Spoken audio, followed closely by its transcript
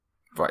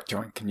Right,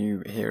 Joanne, can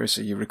you hear us?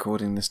 Are you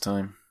recording this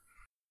time?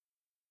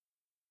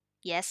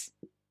 Yes.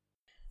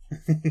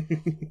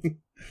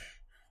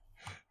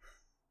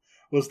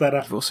 Was that a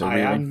You've also I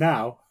am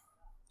now?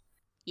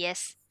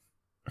 Yes.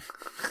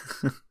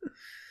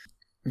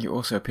 You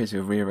also appear to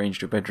have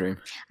rearranged your bedroom.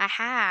 I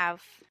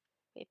have.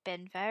 We've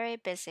been very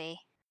busy.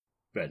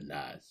 Very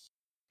nice.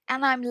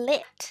 And I'm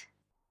lit.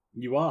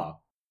 You are.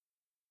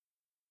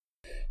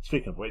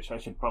 Speaking of which, I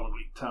should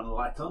probably turn the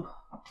light on,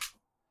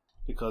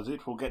 because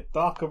it will get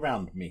dark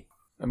around me.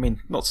 I mean,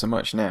 not so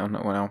much now.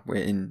 Not now.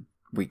 We're in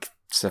week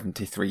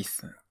 73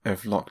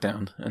 of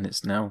lockdown, and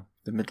it's now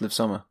the middle of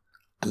summer.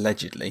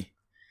 Allegedly.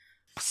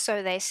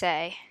 So they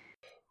say.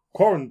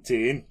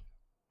 Quarantine,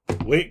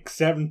 week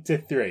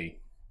 73.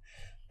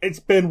 It's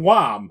been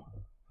warm.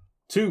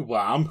 Too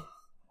warm.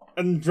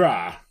 And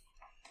dry.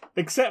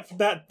 Except for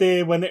that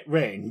day when it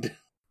rained.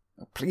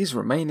 Please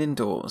remain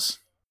indoors.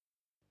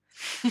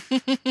 We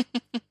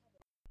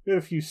had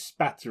a few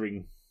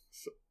spattering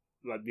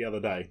like the other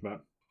day,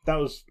 but that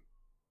was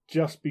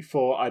just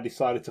before I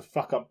decided to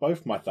fuck up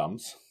both my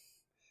thumbs.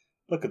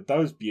 Look at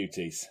those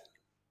beauties.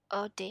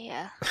 Oh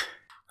dear.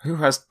 Who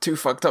has two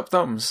fucked up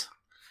thumbs?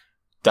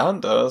 Dan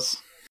does.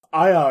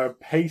 I am a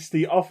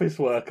pasty office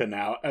worker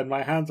now, and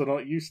my hands are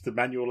not used to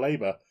manual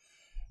labour.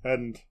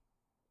 And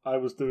I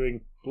was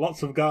doing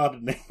lots of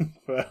gardening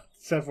for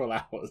several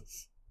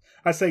hours.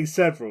 I say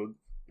several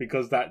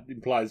because that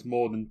implies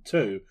more than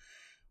two,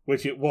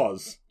 which it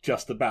was,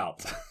 just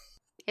about.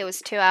 It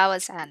was 2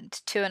 hours and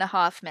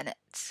 2.5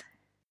 minutes.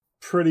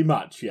 Pretty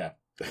much, yeah.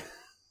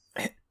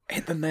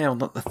 Hit the nail,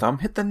 not the thumb.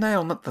 Hit the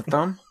nail, not the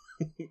thumb.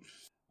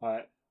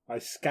 I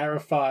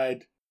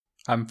scarified...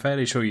 I'm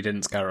fairly sure you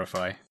didn't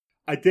scarify.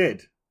 I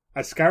did.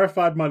 I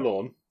scarified my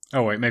lawn.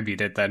 Oh wait, maybe you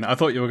did then. I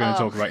thought you were going to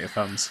talk about your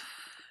thumbs.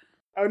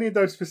 Only in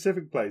those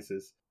specific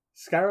places.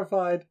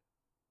 Scarified,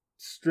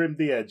 trimmed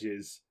the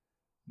edges,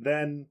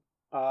 then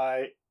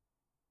I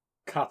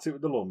cut it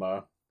with the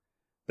lawnmower,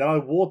 then I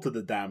watered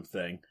the damn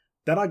thing,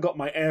 then I got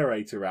my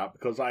aerator out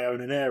because I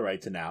own an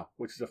aerator now,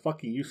 which is a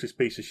fucking useless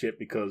piece of shit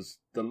because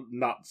the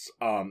nuts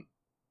aren't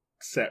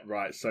set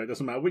right, so it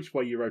doesn't matter which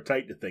way you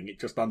rotate the thing,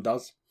 it just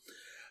undoes.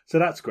 So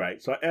that's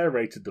great. So I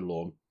aerated the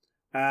lawn,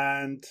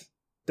 and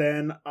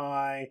then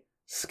I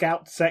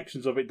scalped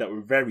sections of it that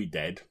were very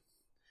dead,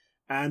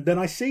 and then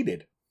I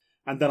seeded,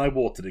 and then I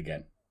watered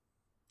again.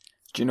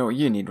 Do you know what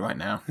you need right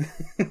now?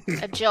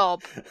 A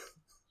job.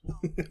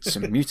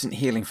 Some mutant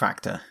healing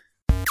factor.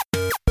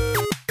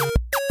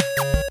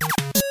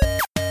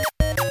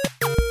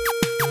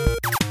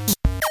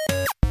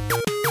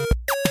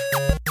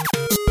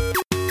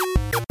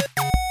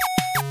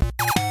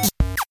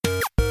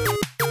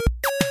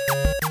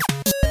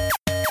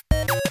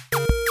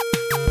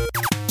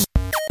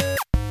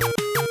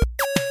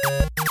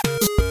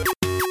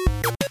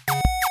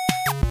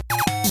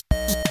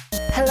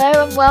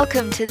 Hello and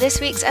welcome to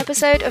this week's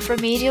episode of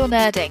Remedial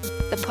Nerding,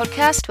 the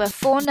podcast where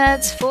four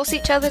nerds force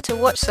each other to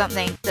watch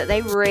something that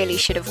they really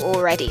should have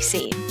already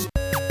seen.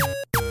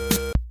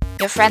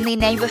 Your friendly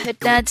neighbourhood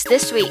nerds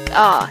this week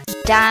are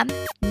Dan,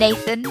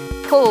 Nathan,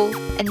 Paul,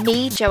 and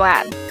me,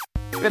 Joanne.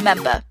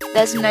 Remember,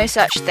 there's no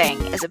such thing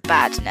as a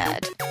bad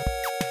nerd.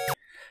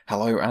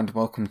 Hello and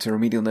welcome to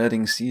Remedial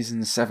Nerding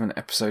Season 7,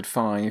 Episode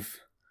 5.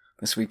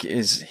 This week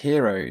is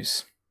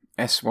Heroes,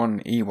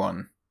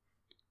 S01E01,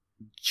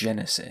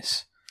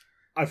 Genesis.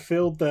 I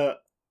feel that,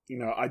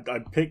 I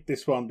picked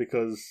this one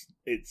because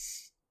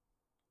it's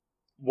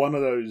one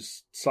of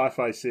those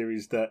sci-fi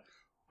series that,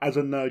 as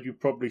a nerd, you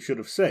probably should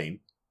have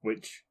seen,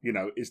 which,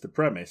 is the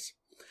premise.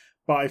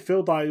 But I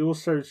feel that I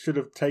also should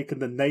have taken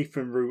the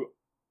Nathan route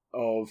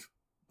of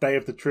Day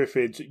of the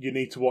Triffids, you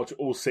need to watch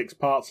all 6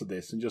 parts of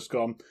this, and just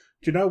gone,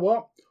 do you know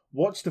what?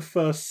 Watch the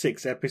first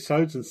 6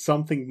 episodes and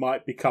something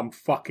might become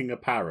fucking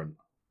apparent.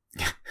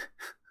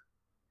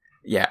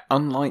 Yeah,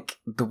 unlike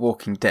The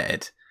Walking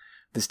Dead,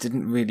 this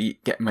didn't really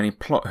get many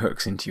plot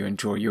hooks into you and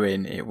draw you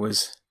in. It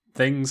was...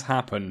 Things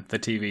Happen, the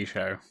TV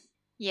show.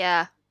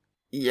 Yeah.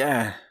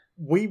 Yeah.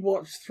 We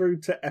watched through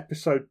to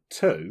episode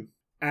 2,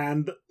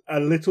 and a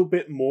little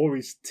bit more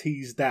is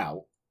teased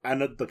out,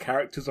 and the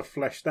characters are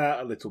fleshed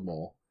out a little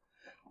more.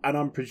 And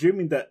I'm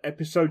presuming that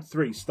episode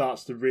 3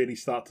 starts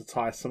to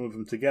tie some of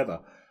them together.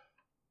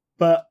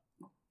 But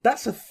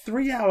that's a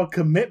 3-hour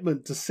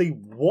commitment to see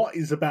what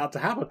is about to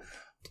happen.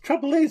 The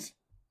trouble is,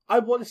 I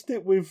watched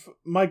it with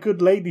my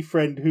good lady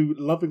friend who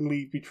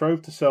lovingly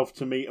betrothed herself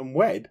to me and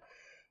wed.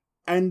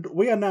 And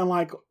we are now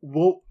like,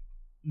 well,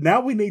 now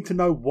we need to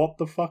know what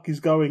the fuck is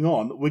going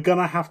on. We're going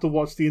to have to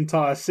watch the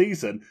entire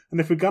season. And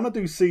if we're going to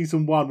do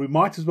season 1, we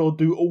might as well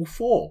do all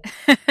 4.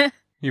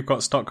 You've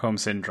got Stockholm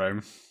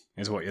Syndrome,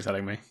 is what you're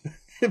telling me.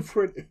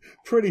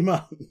 pretty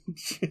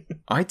much.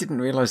 I didn't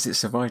realise it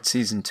survived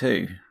season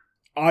 2.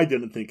 I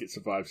didn't think it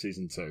survived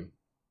season 2.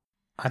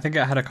 I think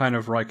it had a kind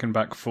of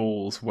Reichenbach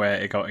Falls where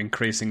it got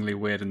increasingly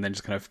weird and then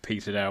just kind of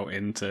petered out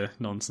into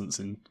nonsense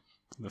in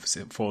the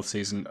 4th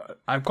season.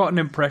 I've got an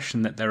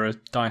impression that there are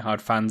diehard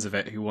fans of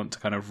it who want to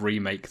kind of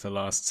remake the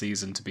last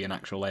season to be an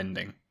actual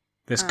ending.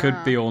 This could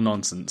be all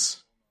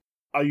nonsense.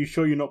 are you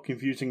sure you're not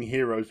confusing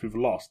Heroes with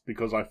Lost?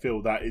 Because I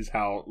feel that is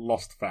how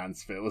Lost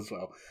fans feel as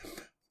well.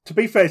 To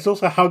be fair, it's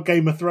also how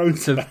Game of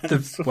Thrones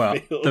fans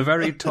feel. The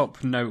very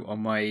top note on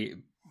my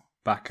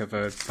back of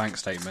a bank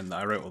statement that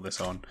I wrote all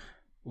this on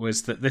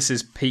was that this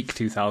is peak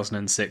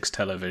 2006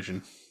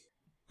 television.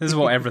 This is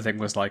what everything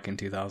was like in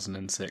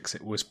 2006.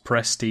 It was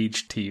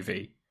prestige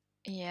TV.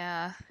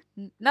 Yeah.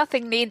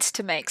 Nothing needs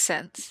to make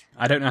sense.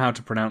 I don't know how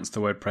to pronounce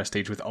the word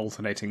prestige with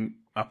alternating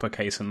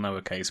uppercase and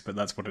lowercase, but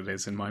that's what it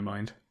is in my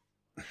mind.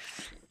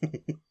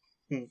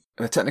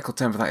 The technical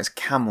term for that is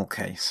camel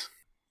case.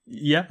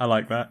 Yeah, I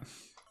like that.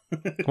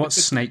 What's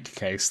snake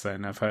case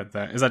then? I've heard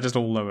that. Is that just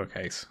all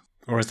lowercase?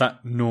 Or is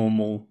that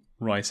normal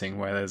writing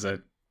where there's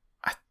a...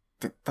 I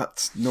think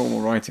that's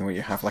normal writing where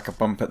you have like a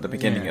bump at the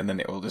beginning and then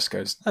it all just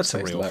goes... That's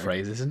a real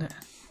phrase, isn't it?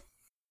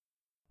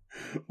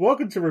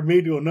 Welcome to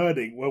Remedial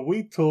Nerding, where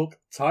we talk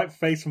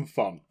typeface and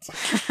font.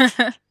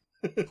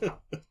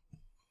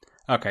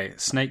 Okay,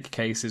 snake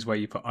case is where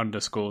you put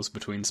underscores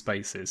between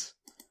spaces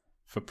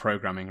for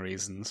programming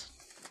reasons.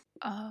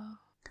 Oh.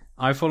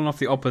 I've fallen off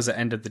the opposite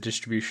end of the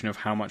distribution of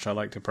how much I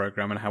like to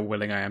program and how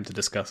willing I am to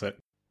discuss it.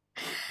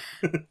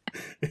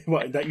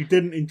 What, that you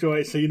didn't enjoy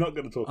it, so you're not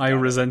going to talk about it? I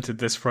resented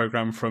this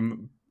program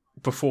from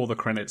before the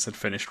credits had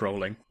finished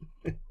rolling.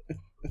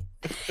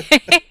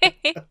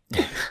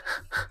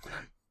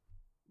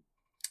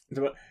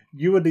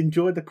 You would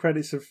enjoy the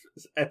credits of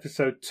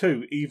episode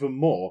 2 even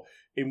more,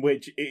 in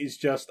which it is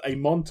just a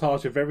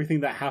montage of everything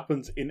that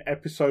happens in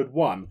episode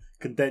 1,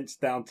 condensed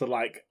down to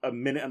like a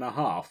minute and a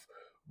half,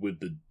 with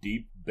the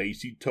deep,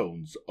 bassy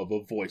tones of a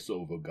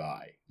voiceover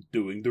guy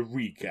doing the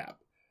recap.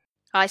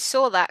 I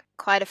saw that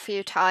quite a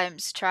few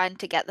times, trying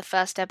to get the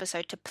first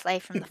episode to play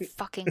from the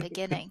fucking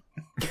beginning.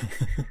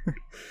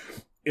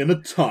 In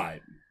a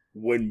time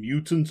when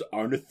mutants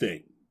aren't a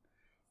thing,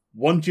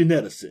 one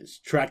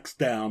geneticist tracks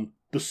down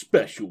the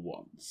special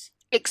ones.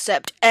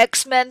 Except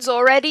X-Men's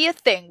already a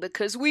thing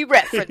because we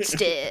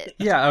referenced it.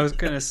 Yeah, I was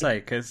going to say,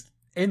 because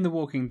in The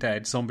Walking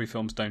Dead, zombie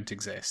films don't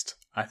exist.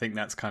 I think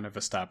that's kind of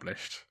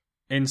established.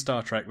 In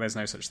Star Trek, there's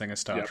no such thing as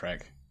Star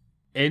Trek.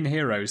 In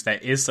Heroes, there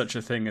is such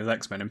a thing as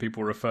X-Men, and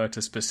people refer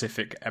to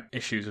specific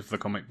issues of the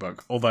comic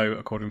book, although,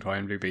 according to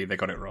IMDb, they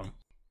got it wrong.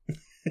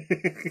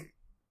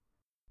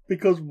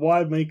 Because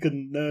why make a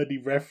nerdy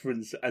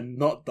reference and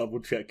not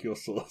double-check your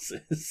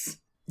sources?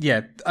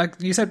 Yeah,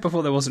 you said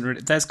before there wasn't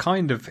really... There's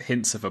kind of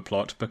hints of a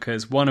plot,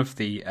 because one of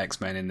the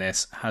X-Men in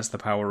this has the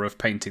power of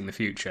painting the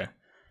future.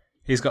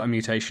 He's got a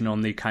mutation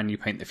on the Can You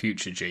Paint the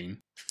Future gene.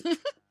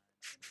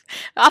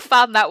 I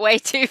found that way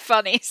too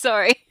funny,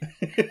 sorry.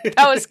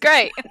 That was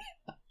great.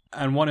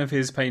 And one of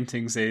his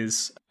paintings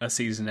is a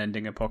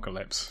season-ending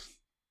apocalypse.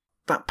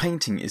 That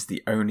painting is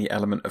the only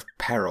element of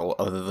peril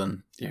other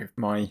than,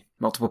 my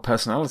multiple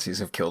personalities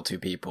have killed 2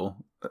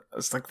 people.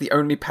 It's like the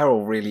only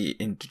peril really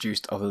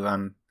introduced other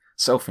than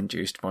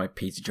self-induced by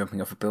Peter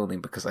jumping off a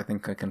building because I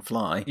think I can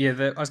fly.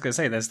 Yeah, I was going to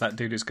say, there's that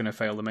dude who's going to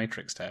fail the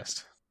Matrix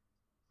test.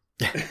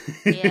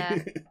 Yeah.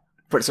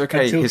 But it's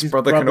okay, Until his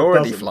brother can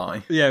already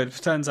fly. Yeah, it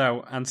turns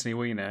out Anthony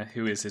Weiner,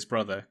 who is his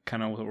brother,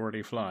 can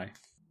already fly.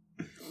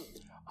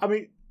 I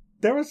mean,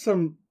 there are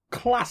some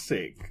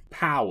classic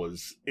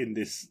powers in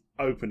this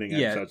opening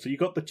episode. So you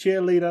got the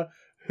cheerleader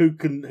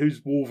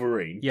who's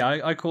Wolverine. Yeah,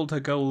 I called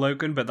her Girl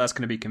Logan, but that's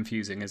going to be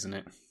confusing, isn't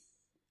it?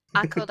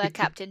 I called her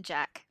Captain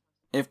Jack.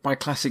 If by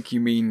classic you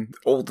mean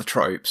all the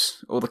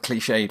tropes, all the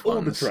cliched ones.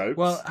 All the tropes.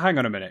 Well, hang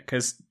on a minute,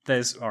 because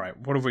there's... Alright,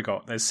 what have we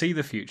got? There's See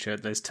the Future,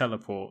 there's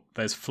Teleport,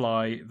 there's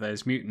Fly,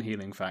 there's Mutant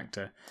Healing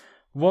Factor.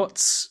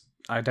 What's...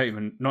 not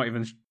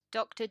even...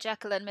 Dr.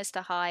 Jekyll and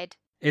Mr. Hyde.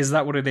 Is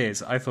that what it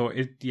is? I thought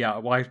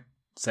I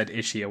said,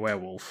 is she a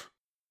werewolf?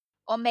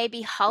 Or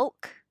maybe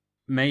Hulk?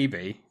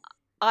 Maybe.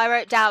 I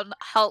wrote down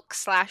Hulk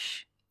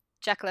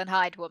 / Jekyll and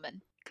Hyde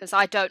woman, because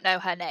I don't know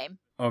her name.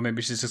 Or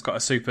maybe she's just got a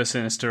super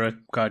sinister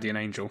guardian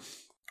angel.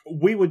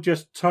 We were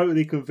just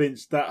totally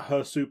convinced that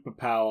her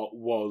superpower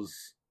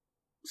was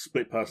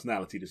split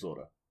personality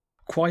disorder.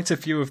 Quite a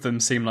few of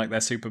them seem like their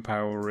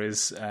superpower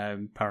is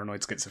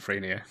paranoid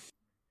schizophrenia.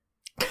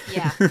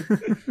 Yeah.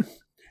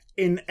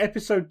 In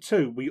episode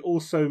 2, we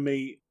also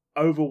meet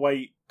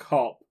overweight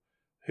cop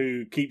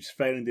who keeps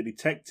failing the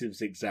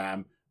detective's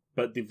exam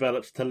but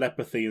develops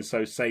telepathy and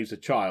so saves a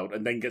child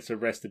and then gets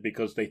arrested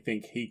because they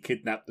think he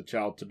kidnapped the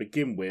child to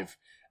begin with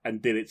and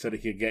did it so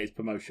that he could get his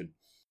promotion.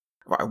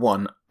 Right,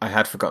 1, I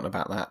had forgotten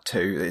about that.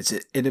 2, it's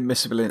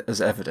inadmissible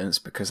as evidence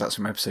because that's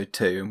from episode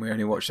 2 and we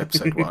only watched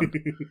episode 1.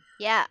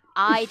 Yeah,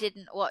 I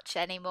didn't watch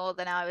any more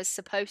than I was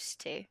supposed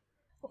to.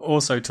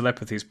 Also,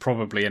 telepathy is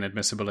probably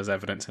inadmissible as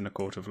evidence in a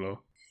court of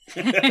law.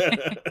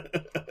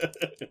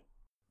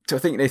 So I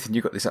think, Nathan,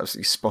 you got this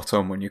absolutely spot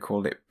on when you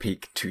called it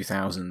peak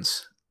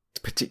 2000s,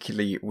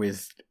 particularly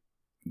with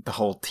the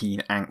whole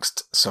teen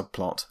angst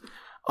subplot.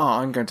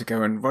 I'm going to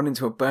go and run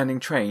into a burning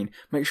train.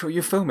 Make sure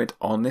you film it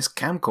on this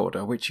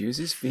camcorder, which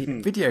uses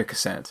video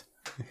cassette.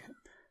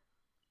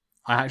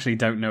 I actually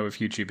don't know if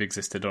YouTube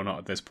existed or not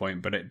at this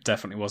point, but it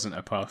definitely wasn't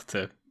a path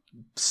to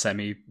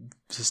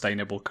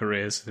semi-sustainable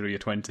careers through your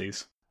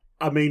 20s.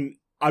 I mean,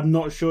 I'm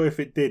not sure if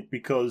it did,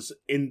 because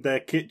in their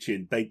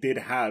kitchen they did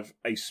have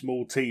a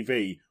small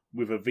TV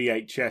with a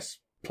VHS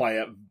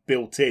player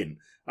built in.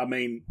 I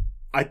mean,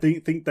 I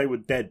didn't think they were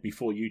dead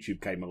before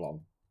YouTube came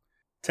along.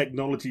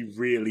 Technology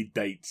really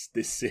dates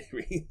this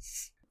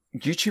series.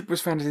 YouTube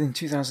was founded in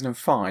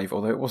 2005,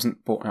 although it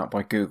wasn't bought out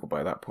by Google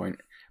by that point.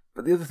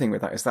 But the other thing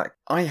with that is that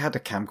I had a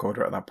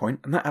camcorder at that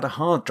point, and that had a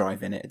hard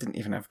drive in it. It didn't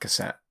even have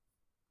cassette.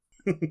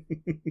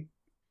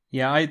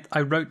 Yeah,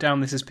 I wrote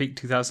down this is peak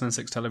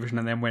 2006 television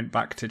and then went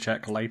back to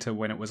check later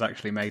when it was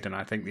actually made, and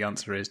I think the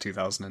answer is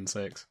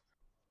 2006.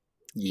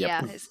 Yep.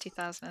 Yeah, it's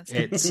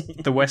 2006.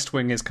 It's The West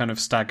Wing is kind of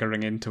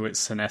staggering into its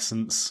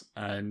senescence,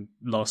 and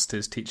Lost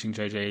is teaching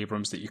J.J.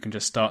 Abrams that you can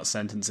just start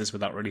sentences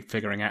without really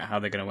figuring out how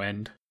they're going to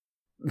end.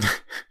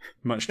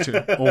 Much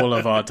to all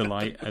of our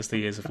delight as the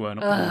years have worn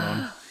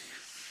on.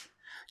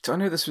 So I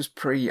know this was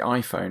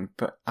pre-iPhone,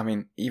 but I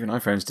mean, even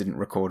iPhones didn't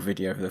record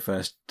video for the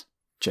first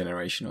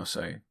generation or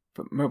so.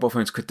 But mobile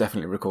phones could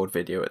definitely record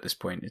video at this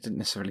point. It didn't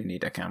necessarily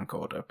need a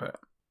camcorder, but...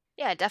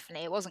 Yeah,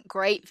 definitely. It wasn't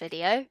great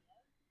video,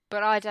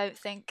 but I don't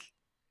think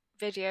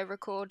video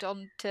record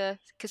onto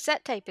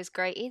cassette tape is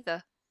great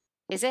either.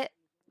 Is it?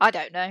 I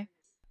don't know.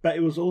 But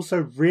it was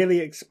also really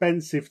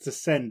expensive to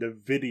send a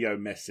video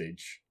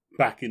message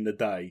back in the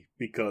day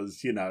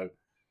because, you know,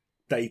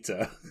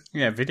 data.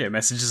 Yeah, video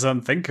message is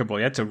unthinkable.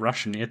 You had to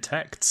ration your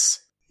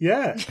texts.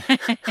 Yeah.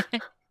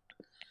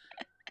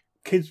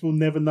 Kids will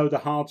never know the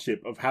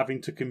hardship of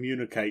having to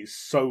communicate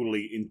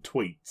solely in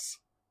tweets.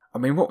 I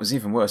mean, what was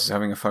even worse is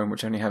having a phone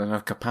which only had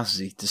enough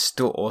capacity to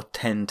store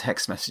 10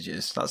 text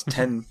messages. That's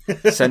 10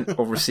 sent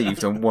or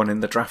received and 1 in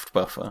the draft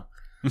buffer.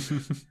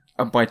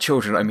 And by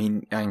children, I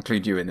mean, I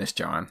include you in this,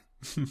 Joanne.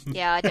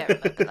 Yeah, I don't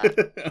remember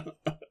that.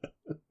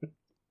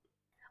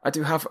 I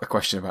do have a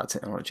question about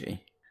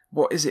technology.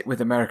 What is it with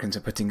Americans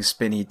are putting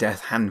spinny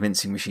death hand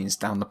mincing machines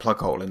down the plug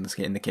hole in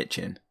the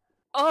kitchen?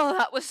 Oh,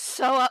 that was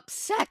so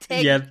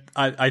upsetting. Yeah,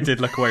 I did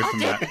look away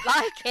from I that. didn't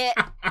like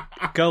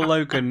it. Girl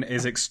Logan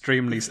is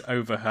extremely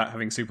over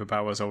having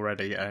superpowers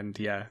already, and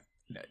yeah,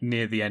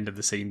 near the end of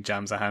the scene,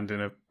 jams a hand in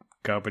a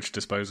garbage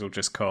disposal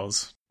just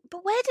cause.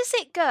 But where does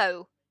it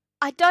go?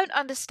 I don't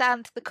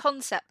understand the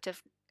concept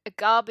of a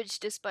garbage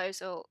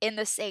disposal in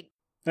the sink.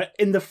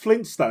 In the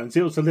Flintstones,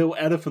 it was a little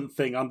elephant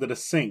thing under the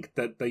sink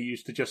that they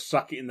used to just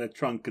suck it in their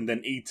trunk and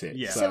then eat it.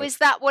 Yeah. So is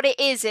that what it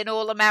is in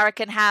all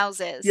American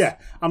houses? Yeah,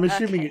 I'm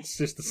assuming Okay. it's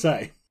just the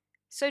same.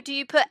 So do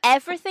you put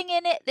everything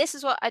in it? This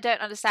is what I don't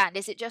understand.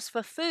 Is it just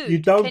for food? You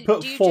don't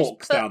put do you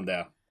forks just put... down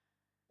there.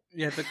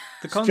 Yeah,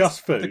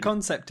 just food. The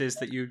concept is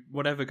that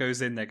whatever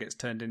goes in there gets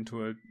turned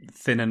into a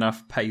thin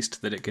enough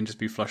paste that it can just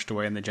be flushed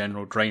away in the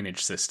general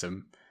drainage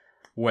system,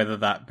 whether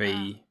that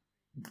be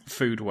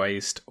food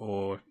waste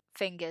or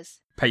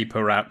Fingers.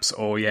 paper wraps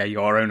or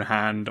your own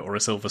hand or a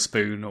silver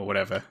spoon or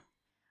whatever.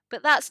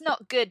 But that's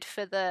not good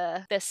for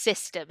the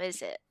system,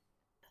 is it?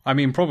 I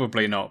mean,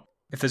 probably not.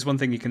 If there's one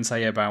thing you can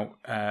say about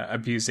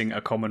abusing a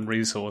common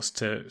resource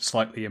to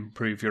slightly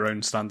improve your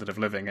own standard of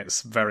living,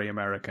 it's very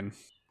American.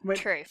 I mean,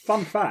 True.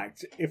 Fun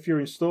fact, if you're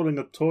installing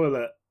a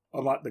toilet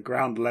on like the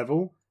ground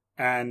level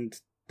and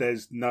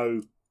there's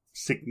no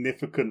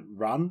significant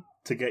run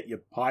to get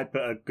your pipe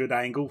at a good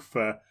angle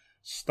for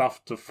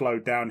stuff to flow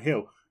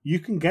downhill, you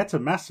can get a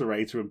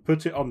macerator and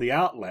put it on the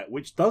outlet,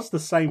 which does the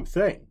same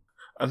thing.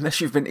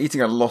 Unless you've been eating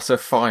a lot of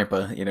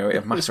fibre, you know,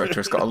 a macerator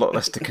has got a lot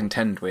less to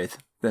contend with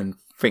than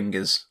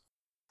fingers.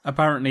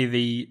 Apparently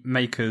the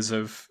makers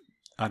of,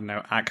 I don't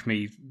know,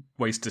 Acme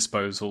waste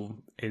disposal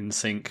in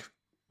sink...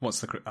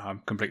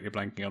 I'm completely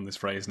blanking on this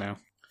phrase now.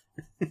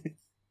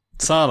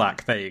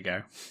 Sarlacc, there you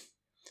go.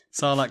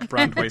 Sarlacc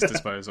brand waste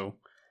disposal.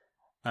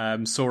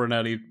 Saw an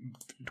early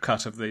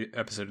cut of the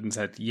episode and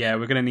said, yeah,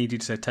 we're going to need you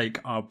to take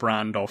our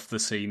brand off the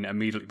scene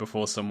immediately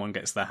before someone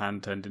gets their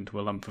hand turned into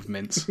a lump of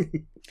mince.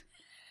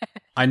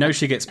 I know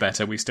she gets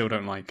better, we still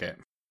don't like it.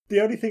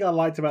 The only thing I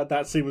liked about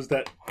that scene was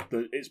that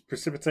it's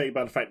precipitated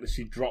by the fact that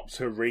she drops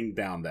her ring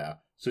down there.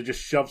 So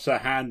just shoves her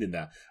hand in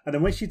there. And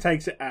then when she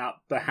takes it out,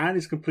 the hand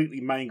is completely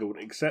mangled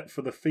except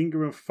for the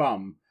finger and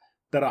thumb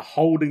that are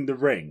holding the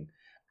ring.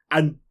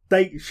 And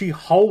she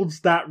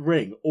holds that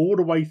ring all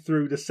the way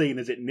through the scene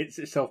as it knits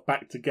itself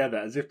back together,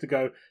 as if to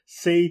go,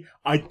 see,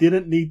 I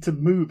didn't need to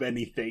move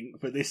anything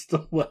for this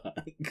to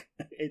work.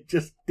 It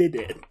just did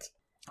it.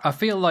 I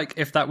feel like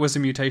if that was a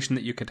mutation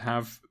that you could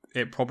have,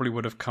 it probably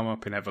would have come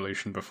up in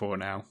evolution before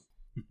now.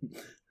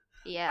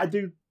 Yeah. I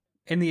do.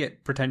 In the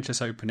pretentious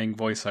opening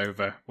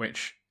voiceover,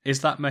 which,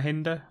 is that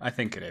Mahinda? I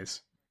think it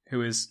is.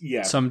 Who is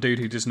some dude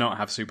who does not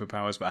have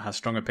superpowers but has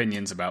strong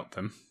opinions about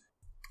them.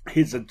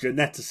 He's a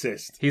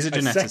geneticist. He's a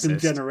geneticist. Second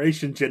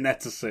generation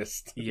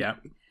geneticist. Yeah.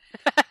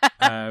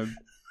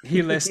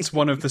 He lists,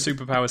 one of the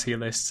superpowers he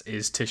lists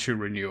is tissue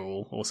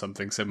renewal or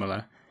something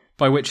similar,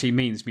 by which he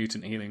means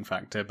mutant healing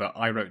factor, but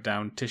I wrote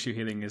down tissue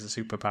healing is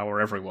a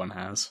superpower everyone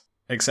has,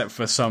 except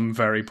for some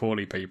very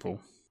poorly people.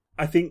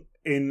 I think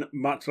in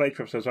much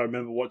later episodes, I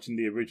remember watching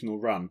the original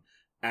run,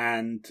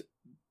 and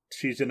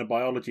she's in a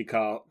biology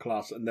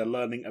class, and they're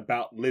learning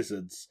about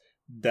lizards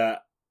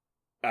that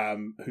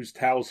whose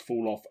tails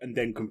fall off and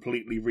then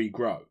completely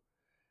regrow.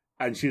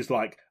 And she's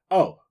like,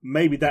 oh,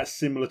 maybe that's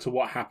similar to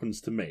what happens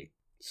to me.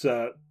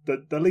 So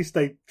at least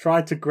they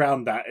tried to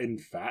ground that in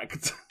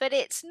fact. But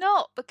it's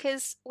not,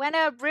 because when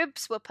her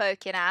ribs were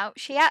poking out,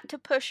 she had to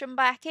push them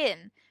back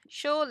in.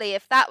 Surely,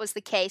 if that was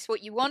the case,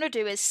 what you want to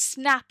do is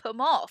snap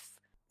them off.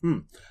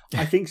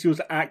 I think she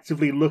was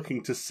actively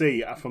looking to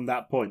see from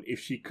that point if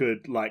she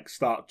could like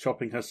start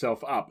chopping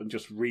herself up and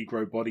just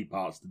regrow body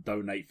parts to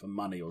donate for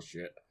money or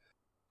shit.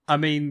 I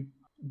mean,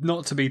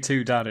 not to be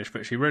too daddish,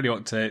 but she really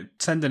ought to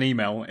send an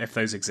email, if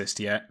those exist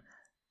yet,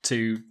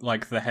 to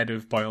like the head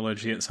of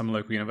biology at some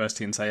local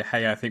university and say,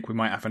 hey, I think we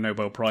might have a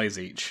Nobel Prize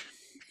each.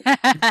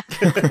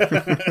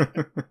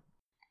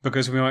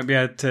 Because we might be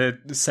able to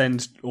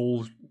send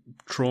all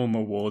trauma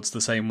awards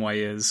the same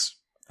way as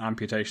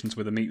amputations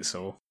with a meat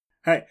saw.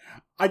 Hey,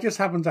 I just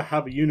happen to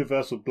have a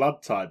universal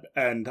blood type,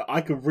 and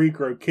I can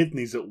regrow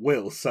kidneys at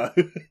will, so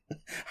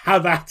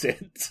have at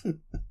it.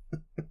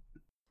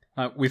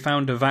 We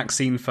found a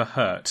vaccine for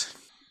hurt.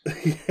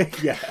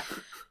 Yeah.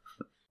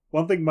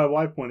 One thing my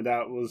wife pointed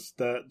out was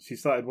that she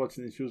started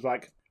watching and she was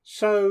like,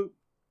 so,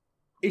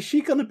 is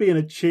she going to be in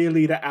a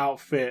cheerleader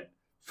outfit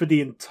for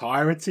the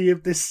entirety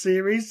of this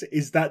series?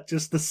 Is that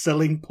just the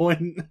selling point?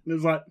 And it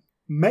was like,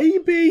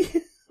 maybe?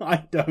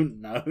 I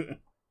don't know.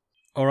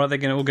 Or are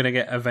they all going to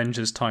get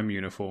Avengers time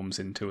uniforms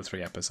in 2 or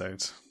 3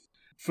 episodes?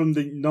 From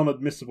the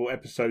non-admissible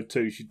episode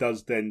 2, she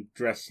does then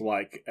dress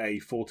like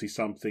a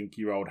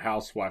 40-something-year-old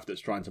housewife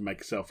that's trying to make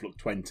herself look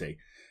 20.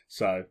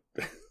 So,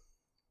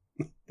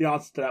 the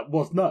answer to that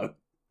was no.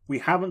 We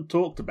haven't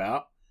talked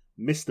about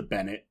Mr.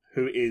 Bennett,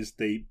 who is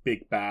the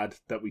big bad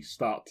that we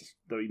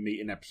meet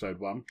in episode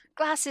 1.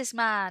 Glasses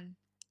Man.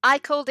 I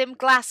called him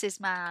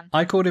Glasses Man.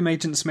 I called him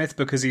Agent Smith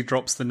because he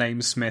drops the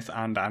names Smith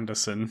and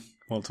Anderson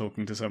while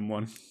talking to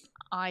someone.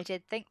 I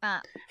did think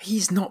that.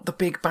 He's not the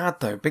big bad,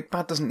 though. Big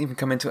bad doesn't even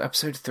come into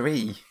episode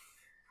 3.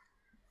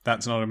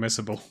 That's not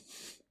admissible.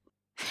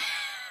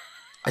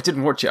 I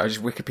didn't watch it, I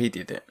just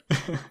Wikipedia'd it.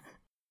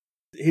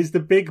 He's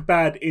the big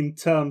bad in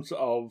terms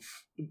of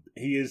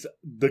he is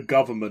the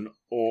government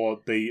or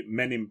the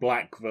Men in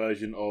Black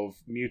version of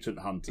Mutant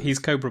Hunters. He's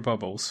Cobra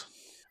Bubbles.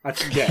 I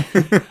think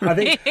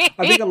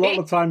a lot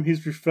of the time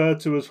he's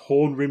referred to as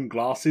horn-rimmed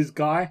glasses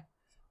guy,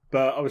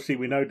 but obviously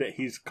we know that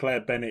he's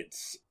Claire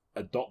Bennett's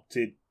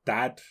adopted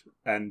dad,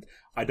 and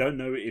I don't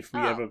know if we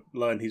ever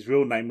learn his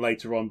real name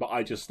later on, but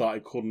I just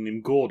started calling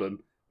him Gordon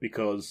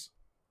because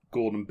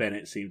Gordon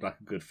Bennett seemed like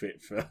a good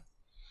fit for...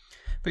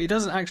 But he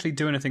doesn't actually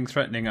do anything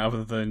threatening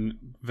other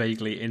than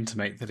vaguely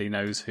intimate that he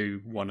knows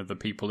who one of the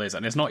people is,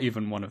 and it's not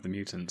even one of the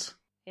mutants.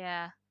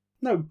 Yeah.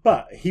 No,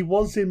 but he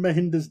was in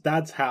Mahinder's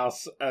dad's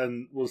house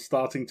and was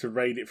starting to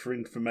raid it for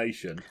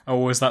information. Oh,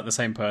 was that the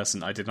same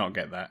person? I did not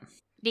get that.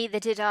 Neither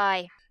did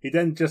I. He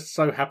then just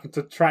so happened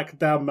to track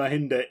down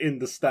Mahinder in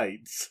the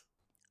States.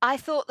 I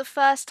thought the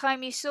first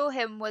time you saw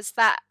him was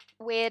that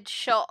weird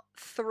shot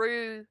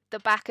through the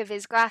back of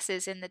his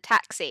glasses in the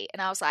taxi,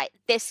 and I was like,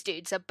 this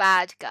dude's a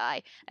bad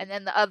guy. And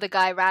then the other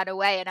guy ran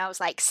away, and I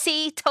was like,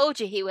 see, told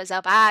you he was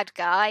a bad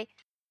guy.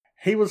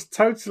 He was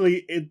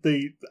totally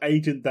the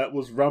agent that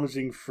was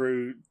rummaging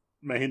through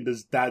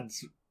Mahinder's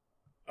dad's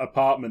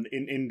apartment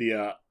in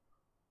India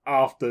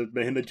after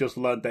Mahinder just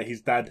learned that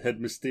his dad had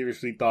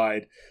mysteriously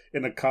died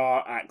in a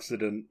car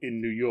accident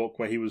in New York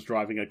where he was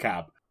driving a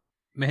cab.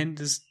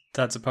 Mahinder's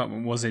dad's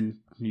apartment was in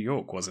New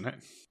York, wasn't it?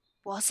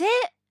 Was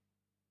it?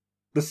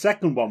 The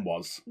second one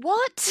was.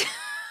 What?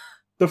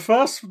 The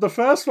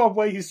first one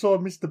where he saw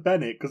Mr.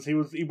 Bennett, because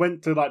he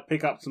went to like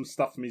pick up some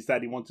stuff from his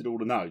dad, he wanted all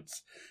the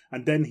notes,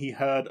 and then he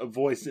heard a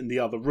voice in the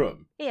other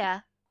room. Yeah.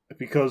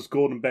 Because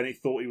Gordon Bennett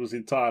thought he was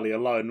entirely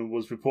alone and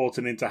was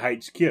reporting into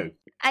HQ.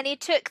 And he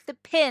took the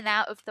pin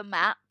out of the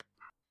map.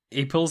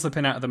 He pulls the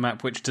pin out of the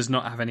map, which does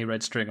not have any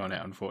red string on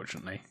it,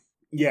 unfortunately.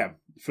 Yeah,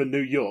 for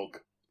New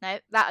York. No,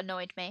 that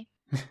annoyed me.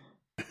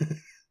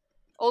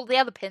 All the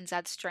other pins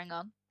had string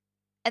on.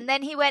 And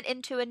then he went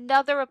into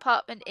another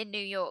apartment in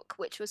New York,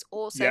 which was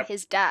also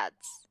his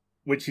dad's.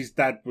 Which his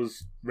dad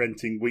was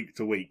renting week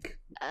to week,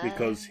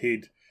 because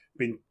he'd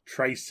been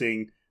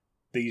tracing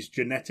these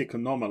genetic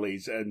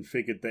anomalies and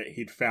figured that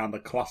he'd found a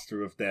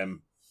cluster of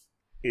them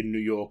in New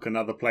York and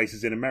other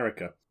places in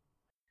America.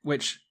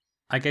 Which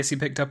I guess he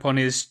picked up on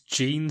his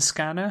gene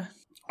scanner?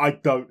 I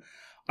don't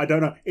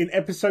know. In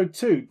episode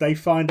 2, they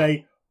find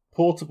a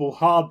portable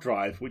hard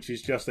drive, which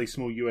is just a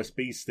small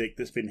USB stick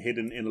that's been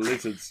hidden in a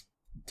lizard's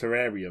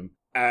terrarium,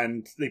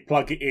 and they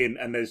plug it in,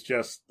 and there's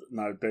just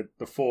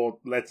the 4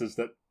 letters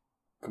that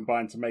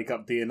combine to make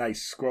up DNA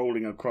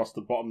scrolling across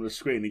the bottom of the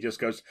screen. He just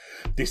goes,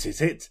 "This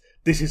is it.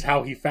 This is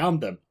how he found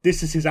them.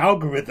 This is his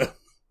algorithm."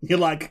 You're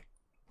like,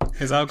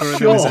 his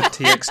algorithm is a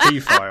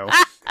TXT file.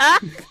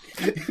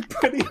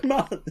 Pretty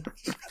much.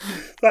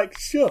 Like,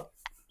 sure.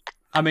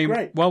 I mean,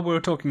 Great. While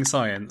we're talking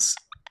science,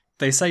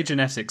 they say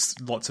genetics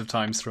lots of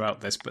times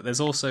throughout this, but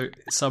there's also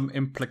some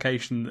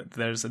implication that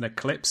there's an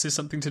eclipse is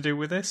something to do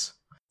with this.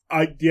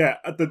 I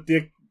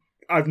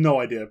have no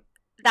idea.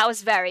 That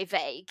was very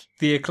vague.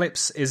 The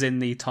eclipse is in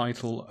the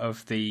title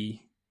of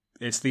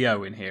it's the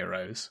O in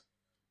Heroes.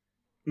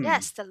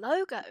 Yes, the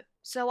logo.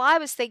 So I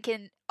was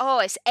thinking, oh,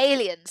 it's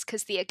aliens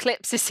because the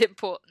eclipse is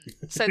important.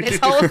 So this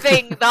whole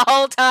thing, the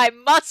whole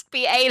time, must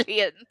be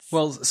aliens.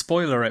 Well,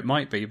 spoiler, it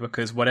might be,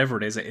 because whatever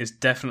it is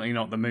definitely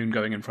not the moon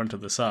going in front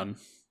of the sun.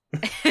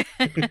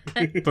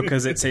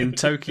 Because it's in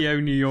Tokyo,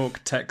 New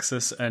York,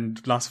 Texas,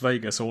 and Las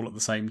Vegas all at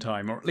the same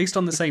time, or at least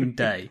on the same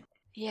day.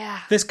 Yeah.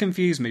 This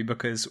confused me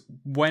because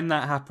when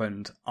that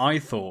happened, I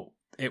thought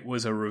it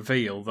was a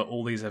reveal that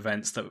all these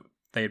events that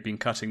they had been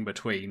cutting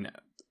between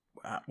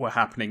were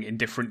happening in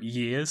different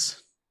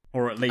years,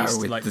 or at least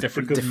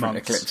different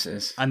months,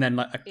 eclipses, and then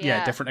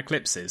different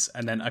eclipses,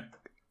 and then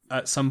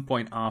at some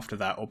point after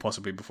that, or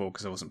possibly before,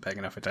 because I wasn't paying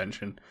enough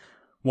attention,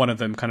 one of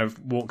them kind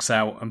of walks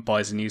out and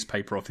buys a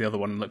newspaper off the other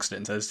one and looks at it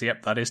and says,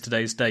 "Yep, that is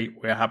today's date.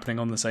 We're happening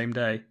on the same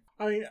day."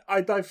 I mean,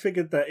 I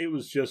figured that it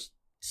was just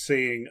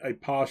seeing a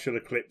partial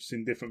eclipse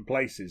in different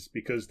places,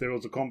 because there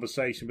was a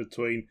conversation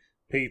between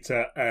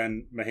Peter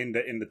and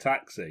Mahinda in the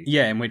taxi.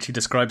 Yeah, in which he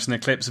describes an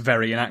eclipse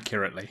very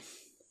inaccurately.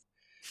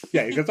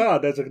 Yeah, he goes,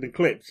 there's an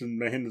eclipse,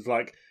 and Mahinda's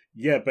like,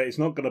 yeah, but it's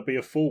not going to be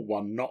a full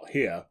one, not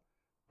here.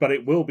 But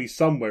it will be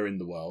somewhere in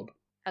the world.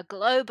 A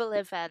global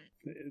event.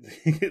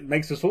 It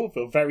makes us all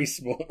feel very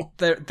small.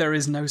 There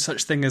is no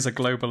such thing as a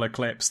global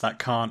eclipse. That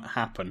can't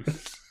happen.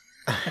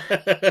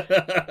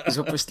 It's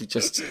obviously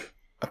just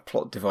a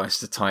plot device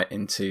to tie it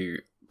into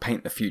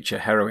paint the future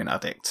heroin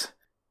addict,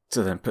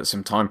 to then put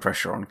some time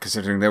pressure on,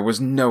 considering there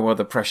was no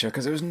other pressure,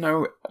 because there was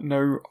no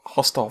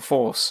hostile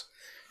force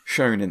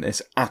shown in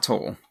this at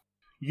all.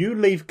 You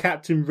leave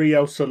Captain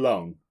Rios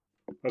alone.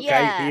 Okay,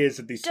 Yeah, he is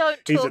don't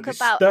he's talk a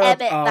about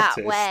disturbed Emmett artist.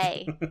 that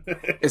way.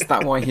 Is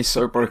that why he's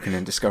so broken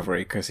in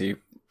Discovery? Because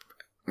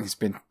he's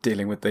been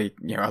dealing with a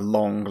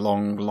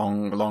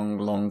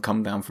long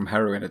come down from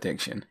heroin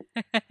addiction.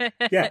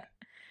 Yeah.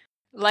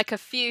 Like a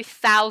few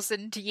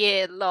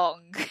 1,000-year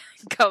long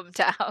come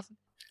down.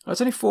 Oh,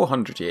 it's only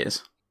 400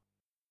 years.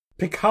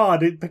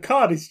 Picard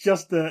is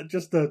just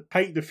a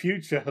paint the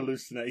future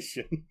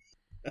hallucination.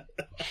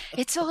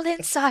 It's all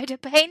inside a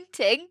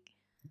painting.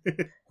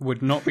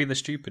 Would not be the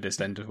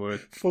stupidest end to a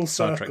Full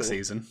Star Trek circle.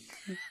 season.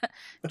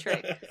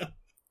 True.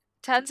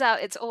 Turns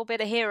out it's all been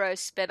a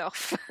Heroes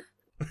spin-off.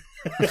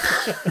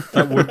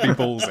 That would be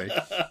ballsy.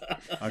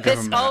 I'll give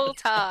This him that. whole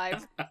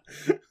time.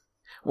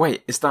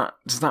 Wait,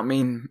 does that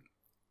mean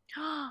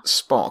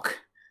Spock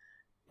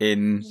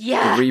in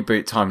Yeah. the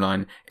reboot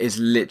timeline is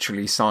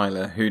literally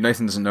Sylar, who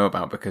Nathan doesn't know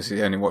about because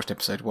he only watched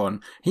episode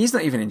 1. He's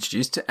not even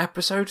introduced to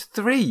episode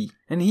 3,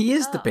 and he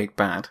is the Oh. big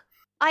bad.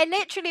 I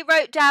literally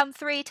wrote down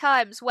 3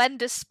 times, when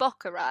does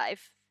Spock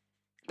arrive?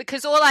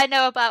 Because all I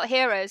know about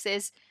Heroes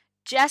is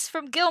Jess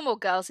from Gilmore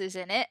Girls is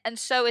in it, and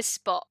so is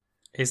Spock.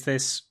 Is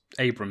this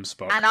Abrams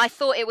Spock? And I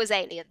thought it was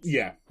aliens.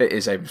 Yeah. It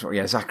is Abrams.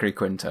 Yeah, Zachary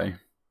Quinto.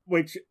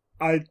 Which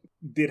I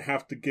did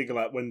have to giggle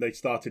at when they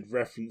started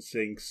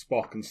referencing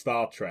Spock and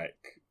Star Trek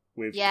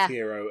with Yeah.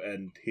 Hero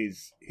and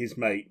his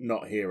mate,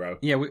 not Hero.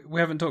 Yeah, we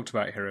haven't talked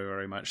about Hero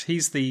very much.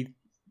 He's the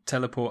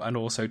teleport and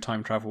also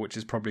time travel, which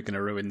is probably going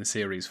to ruin the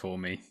series for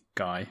me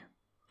guy.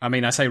 I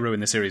mean, I say ruin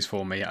the series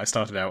for me. I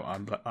started out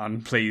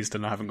unpleased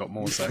and I haven't got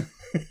more so.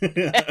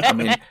 I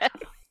mean,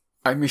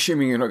 I'm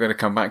assuming you're not going to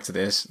come back to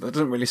this. That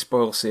doesn't really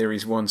spoil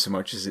Series 1 so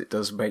much as it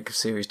does make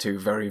Series 2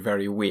 very,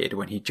 very weird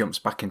when he jumps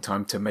back in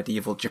time to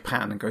medieval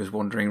Japan and goes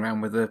wandering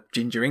around with a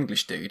ginger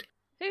English dude.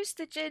 Who's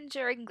the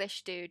ginger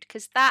English dude?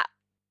 Because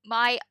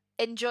my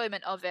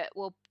enjoyment of it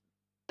will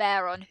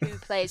bear on who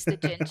plays the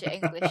ginger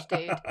English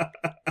dude.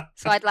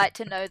 So I'd like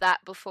to know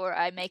that before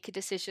I make a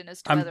decision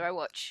as to whether I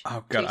watch.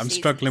 Oh god, I'm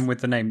struggling with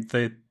the name.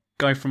 The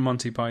guy from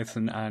Monty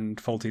Python and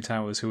Fawlty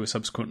Towers, who was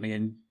subsequently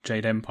in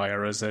Jade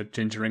Empire as a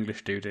ginger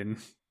English dude in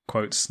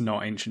quotes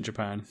not ancient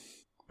Japan,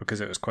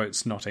 because it was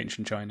quotes not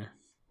ancient China.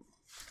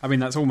 I mean,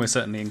 that's almost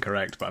certainly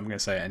incorrect, but I'm going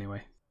to say it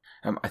anyway.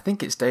 I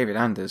think it's David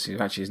Anders, who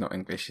actually is not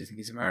English. I think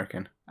he's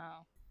American.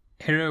 Oh.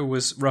 Hero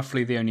was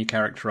roughly the only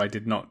character I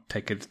did not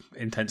take an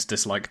intense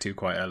dislike to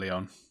quite early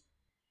on.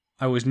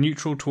 I was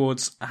neutral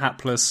towards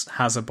hapless,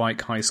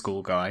 has-a-bike high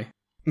school guy.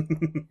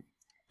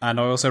 And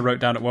I also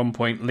wrote down at one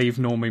point, leave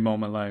Normie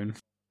Mom alone.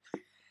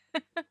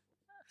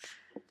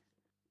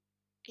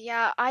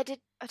 Yeah, I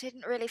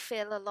didn't really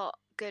feel a lot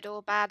good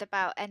or bad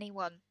about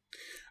anyone.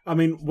 I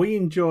mean, we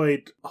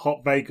enjoyed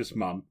Hot Vegas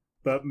Mum,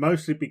 but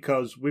mostly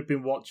because we've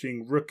been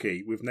watching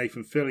Rookie with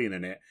Nathan Fillion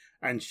in it,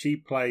 and she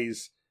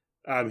plays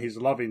his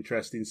love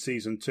interest in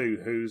season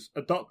 2, who's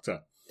a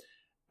doctor.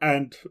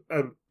 And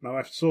now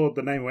I saw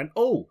the name and went,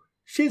 oh,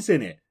 she's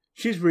in it.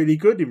 She's really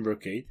good in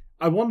Rookie.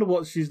 I wonder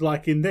what she's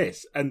like in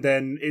this. And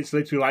then it's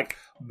literally like,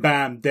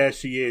 bam, there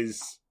she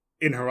is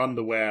in her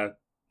underwear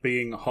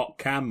being hot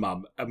cam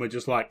mum. And we're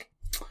just like,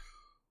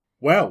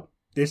 well,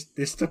 this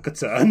took a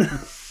turn.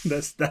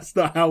 That's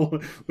not how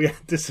we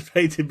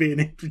anticipated being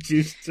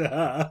introduced to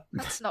her.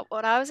 That's not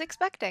what I was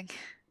expecting.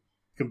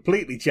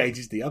 Completely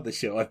changes the other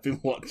show I've been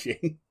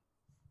watching.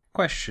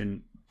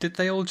 Question. Did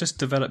they all just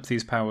develop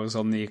these powers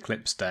on the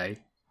eclipse day?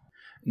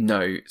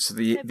 No, so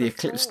the Never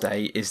Eclipse thought.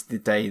 Day is the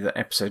day that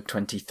episode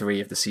 23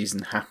 of the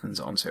season happens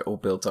on, so it all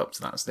builds up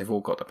to that, so they've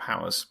all got the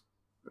powers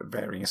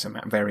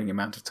varying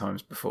amount of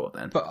times before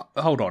then. But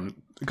hold on.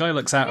 The guy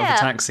looks out of a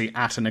taxi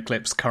at an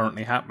eclipse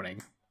currently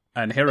happening,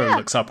 and Hero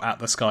looks up at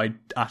the sky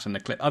at an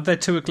eclipse. Are there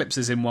 2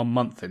 eclipses in 1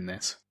 month in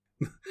this?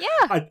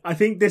 Yeah. I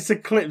think this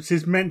eclipse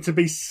is meant to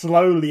be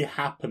slowly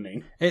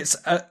happening. It's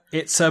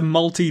a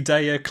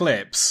multi-day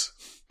eclipse.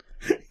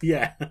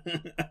 Yeah.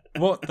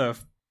 What the...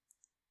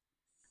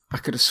 I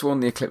could have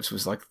sworn the eclipse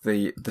was like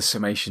the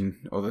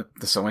summation, or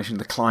the summation,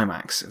 the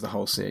climax of the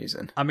whole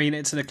season. I mean,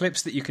 it's an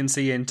eclipse that you can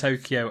see in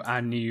Tokyo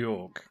and New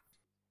York.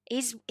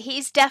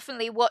 He's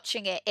definitely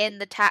watching it in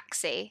the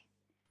taxi.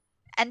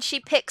 And she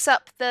picks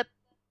up the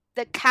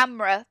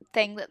camera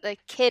thing that the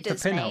kid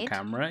has made. The pinhole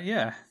camera,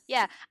 yeah.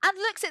 Yeah, and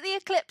looks at the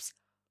eclipse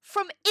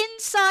from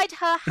inside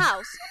her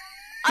house.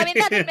 I mean,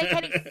 that didn't make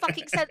any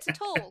fucking sense at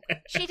all.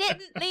 She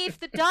didn't leave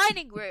the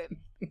dining room.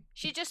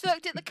 She just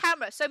looked at the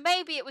camera. So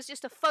maybe it was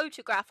just a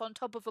photograph on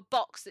top of a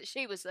box that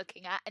she was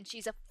looking at, and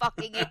she's a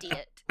fucking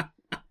idiot.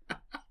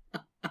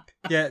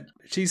 Yeah,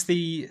 she's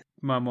the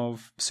mum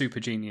of Super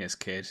Genius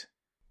Kid,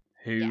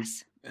 who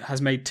has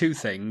made 2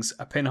 things,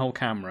 a pinhole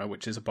camera,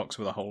 which is a box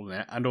with a hole in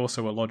it, and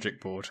also a logic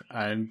board.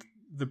 And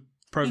the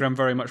programme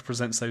very much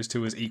presents those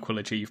 2 as equal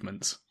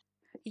achievements.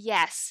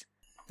 Yes.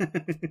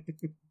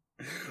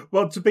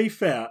 Well, to be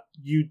fair,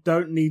 you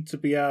don't need to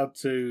be able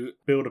to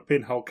build a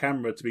pinhole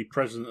camera to be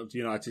president of the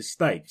United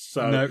States.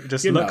 So no,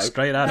 just look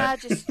straight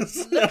at it.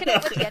 Just look at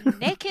it with your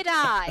naked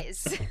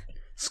eyes.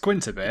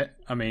 Squint a bit.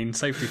 I mean,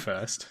 safety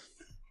first.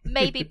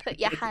 Maybe put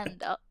your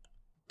hand up.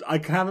 I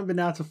haven't been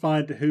able to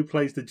find who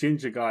plays the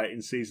ginger guy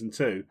in season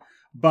 2,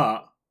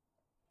 but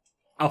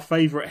our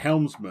favourite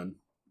helmsman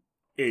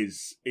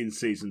is in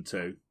season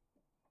 2.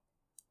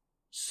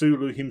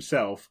 Sulu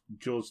himself,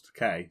 George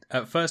Takei.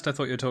 At first I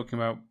thought you were talking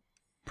about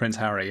Prince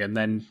Harry, and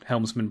then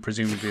helmsman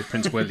presumably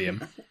Prince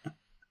William.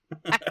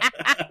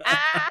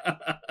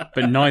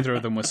 But neither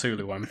of them were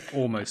Sulu, I'm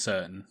almost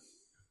certain.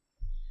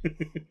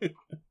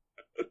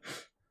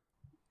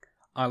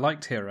 I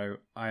liked Hero.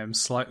 I am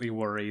slightly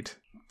worried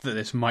that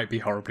this might be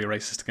horribly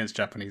racist against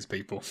Japanese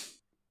people.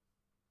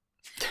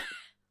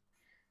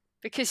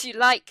 Because you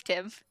liked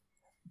him?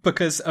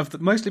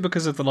 Mostly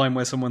because of the line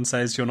where someone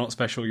says, "You're not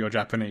special, you're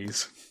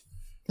Japanese."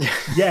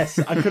 Yes,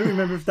 I couldn't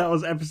remember if that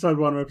was episode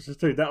 1 or episode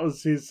 2. That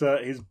was his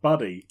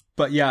buddy.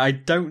 But yeah, I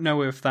don't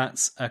know if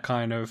that's a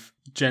kind of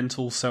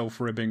gentle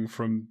self-ribbing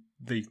from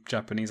the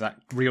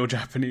real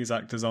Japanese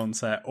actors on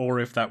set, or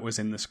if that was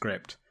in the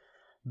script.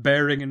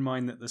 Bearing in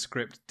mind that the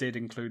script did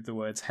include the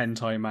words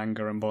hentai,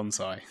 manga, and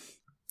bonsai.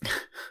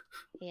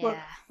 Yeah. Well,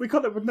 we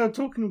got it. No,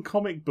 talking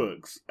comic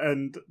books,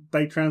 and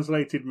they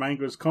translated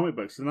manga as comic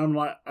books, and I'm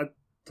like, I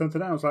turned to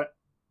them, I was like,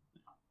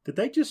 did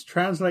they just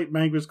translate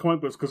manga as comic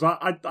books? Because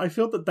I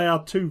feel that they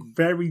are 2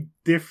 very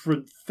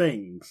different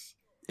things.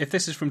 If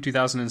this is from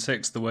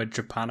 2006, the word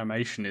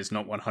Japanimation is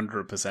not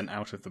 100%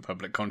 out of the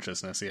public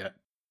consciousness yet.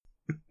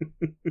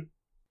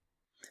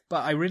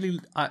 But I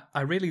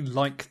really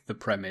like the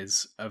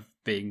premise of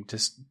being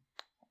just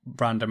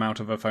random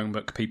out of a phone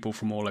book people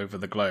from all over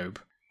the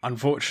globe.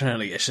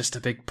 Unfortunately, it's just a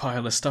big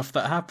pile of stuff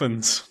that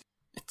happens.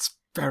 It's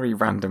very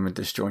random and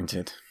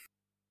disjointed.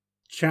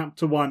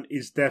 Chapter 1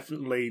 is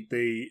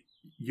definitely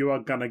you are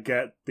going to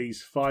get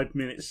these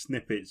 5-minute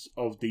snippets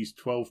of these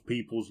 12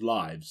 people's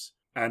lives,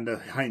 and a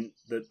hint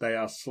that they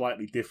are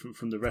slightly different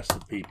from the rest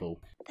of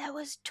people. There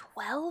was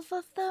 12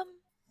 of them?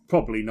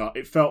 Probably not.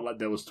 It felt like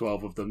there was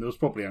 12 of them. There was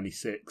probably only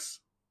 6.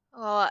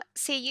 Oh,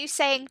 see, you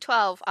saying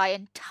 12, I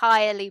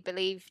entirely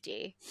believed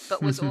you,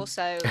 but was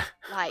also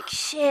like,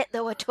 shit,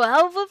 there were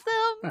 12 of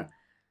them?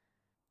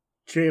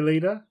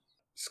 Cheerleader,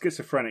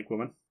 schizophrenic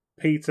woman,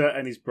 Peter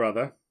and his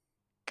brother,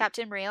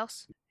 Captain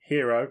Rios.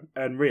 Hero,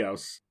 and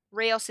Rios.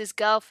 Rios'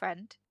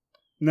 girlfriend.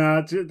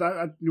 No,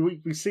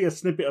 we see a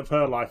snippet of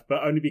her life,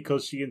 but only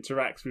because she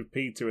interacts with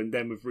Peter and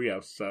then with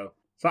Rios. So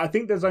I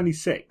think there's only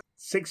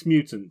 6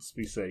 mutants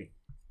we see.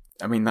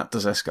 I mean, that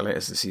does escalate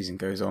as the season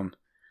goes on.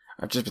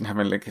 I've just been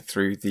having a look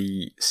through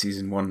the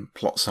season 1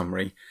 plot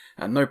summary.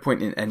 At no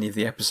point in any of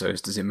the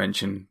episodes does it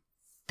mention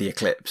the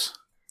eclipse.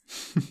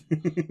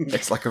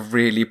 It's like a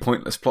really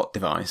pointless plot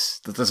device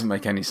that doesn't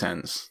make any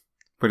sense.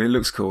 But it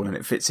looks cool and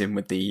it fits in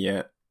with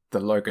the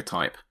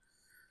logotype.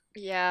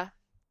 Yeah.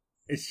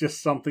 It's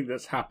just something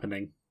that's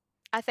happening.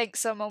 I think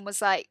someone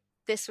was like,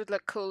 this would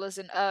look cool as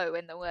an O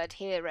in the word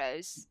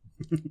heroes.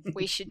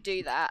 We should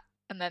do that.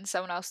 And then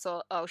someone else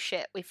thought, oh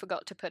shit, we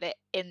forgot to put it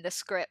in the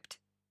script.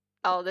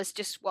 Oh, there's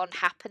just one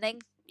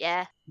happening?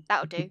 Yeah,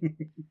 that'll do.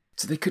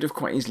 So they could have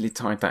quite easily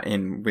tied that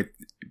in with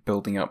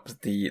building up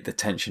the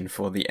tension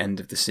for the end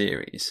of the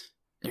series.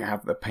 You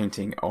have the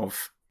painting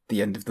of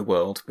the end of the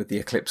world with the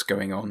eclipse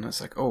going on. It's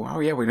like, oh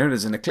yeah, we know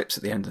there's an eclipse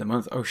at the end of the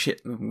month. Oh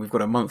shit, we've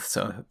got a month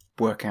to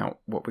work out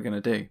what we're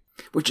going to do.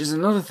 Which is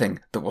another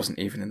thing that wasn't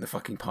even in the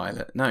fucking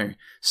pilot. No,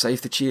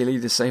 save the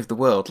cheerleaders, save the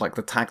world, like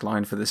the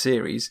tagline for the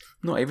series.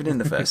 Not even in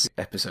the first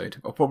episode,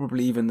 or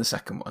probably even the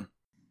second one.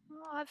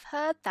 Oh, I've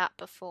heard that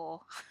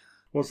before.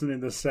 Wasn't in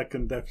the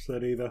second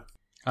episode either.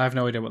 I have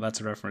no idea what that's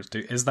a reference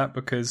to. Is that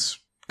because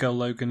Girl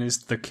Logan is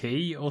the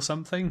key or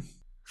something?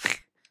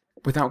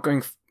 Without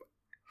going...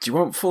 Do you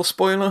want full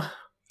spoiler?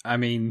 I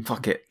mean...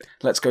 Fuck it.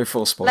 Let's go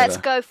full spoiler. Let's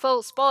go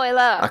full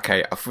spoiler.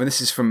 Okay,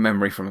 this is from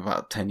memory from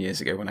about 10 years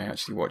ago when I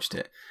actually watched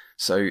it.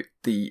 So,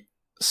 the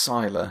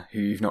Sylar, who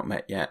you've not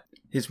met yet,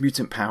 his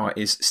mutant power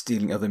is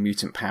stealing other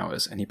mutant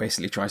powers, and he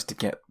basically tries to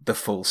get the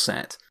full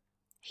set.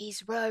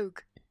 He's rogue.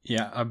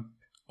 Yeah, I'm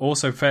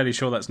also fairly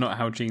sure that's not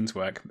how genes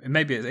work.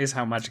 Maybe it is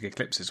how magic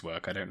eclipses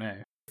work, I don't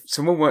know.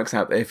 Someone works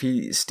out that if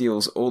he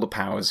steals all the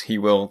powers, he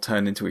will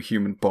turn into a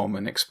human bomb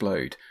and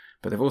explode.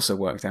 But they've also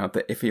worked out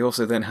that if he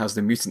also then has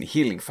the mutant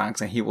healing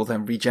factor, he will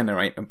then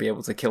regenerate and be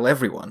able to kill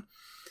everyone.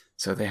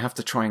 So they have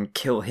to try and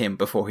kill him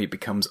before he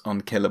becomes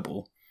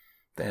unkillable.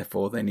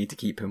 Therefore, they need to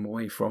keep him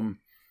away from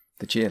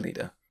the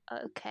cheerleader.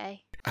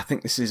 Okay. I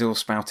think this is all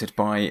spouted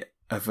by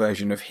a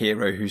version of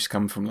Hero who's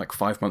come from like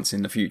 5 months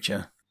in the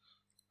future.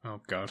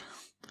 Oh, God.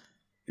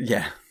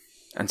 Yeah,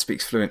 and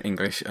speaks fluent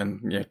English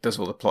and does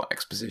all the plot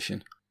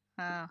exposition.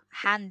 Oh,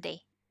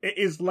 handy. It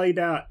is laid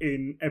out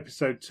in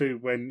episode 2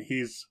 when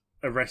he's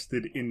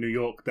arrested in New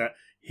York that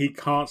he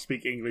can't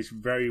speak English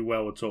very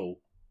well at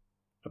all.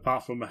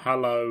 Apart from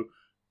hello,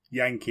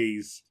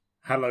 Yankees,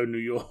 hello, New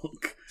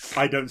York,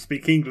 I don't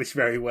speak English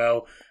very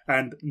well,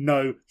 and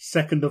no,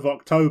 2nd of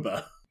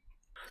October.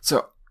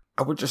 So,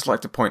 I would just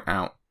like to point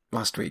out,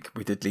 last week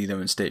we did Lilo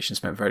and Stitch and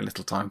spent very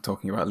little time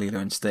talking about Lilo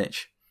and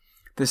Stitch.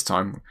 This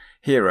time,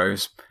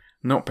 Heroes,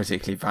 not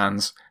particularly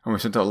fans, and we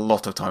spent a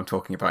lot of time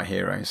talking about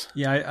Heroes.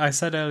 Yeah, I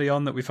said early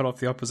on that we fell off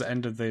the opposite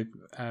end of the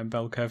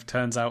bell curve.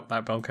 Turns out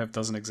that bell curve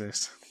doesn't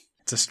exist.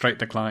 It's a straight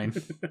decline.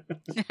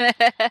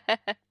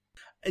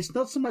 It's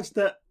not so much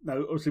that,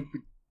 no, obviously,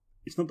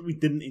 it's not that we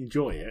didn't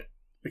enjoy it,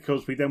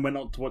 because we then went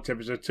on to watch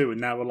episode 2,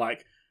 and now we're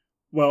like,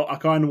 well, I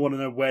kind of want to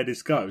know where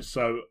this goes,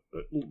 so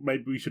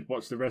maybe we should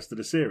watch the rest of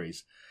the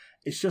series.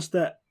 It's just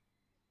that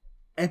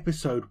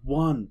episode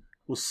 1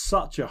 was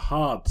such a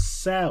hard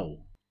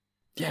sell.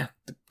 Yeah,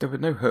 there were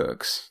no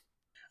hooks.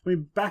 I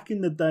mean, back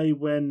in the day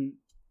when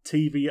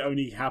TV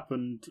only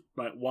happened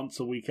like once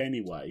a week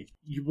anyway,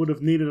 you would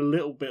have needed a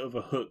little bit of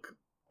a hook,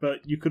 but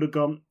you could have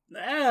gone,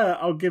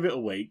 I'll give it a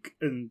week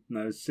and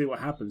see what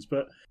happens.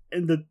 But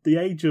in the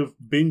age of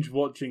binge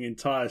watching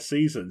entire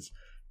seasons,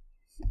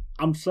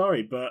 I'm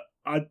sorry, but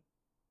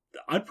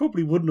I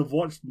probably wouldn't have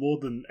watched more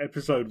than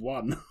episode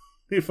 1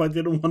 if I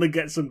didn't want to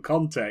get some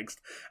context.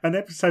 And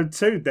episode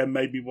 2 then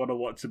made me want to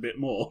watch a bit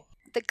more.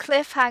 The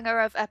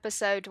cliffhanger of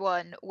episode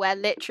 1, where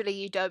literally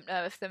you don't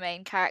know if the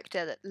main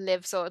character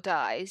lives or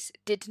dies,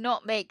 did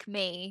not make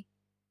me,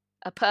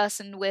 a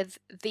person with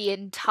the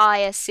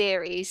entire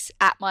series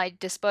at my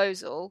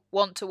disposal,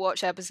 want to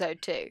watch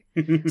episode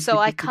 2. So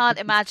I can't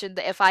imagine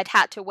that if I'd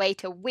had to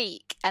wait a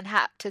week and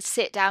had to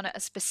sit down at a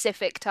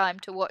specific time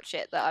to watch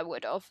it, that I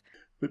would have.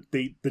 But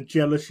the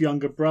jealous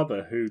younger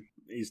brother who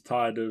is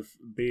tired of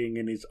being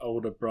in his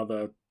older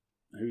brother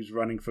who's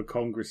running for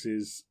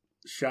Congress's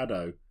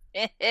shadow.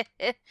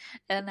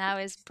 And how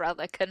his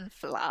brother can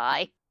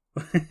fly.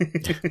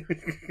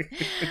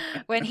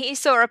 When he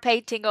saw a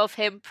painting of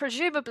him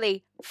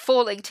presumably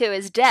falling to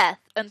his death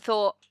and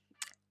thought,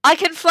 I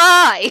can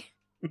fly!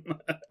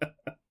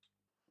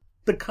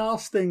 The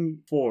casting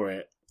for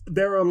it,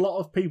 there are a lot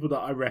of people that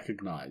I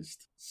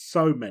recognised.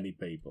 So many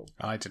people.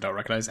 I did not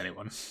recognise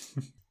anyone.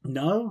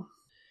 No?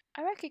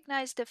 I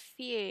recognised a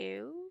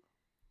few.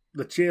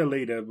 The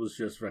cheerleader was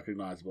just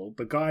recognisable.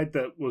 The guy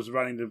that was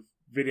running the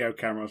video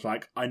camera was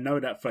like, I know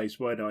that face,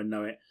 where do I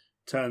know it?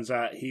 Turns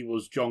out he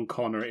was John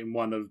Connor in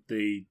one of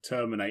the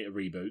Terminator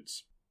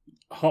reboots.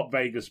 Hot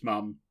Vegas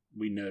Mum,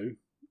 we knew.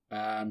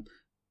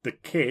 The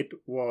kid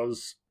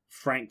was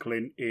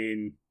Franklin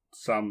in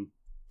some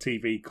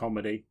TV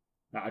comedy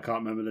that I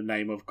can't remember the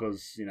name of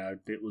because,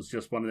 it was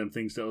just one of them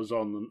things that was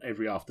on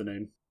every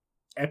afternoon.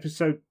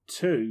 Episode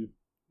 2,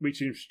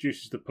 which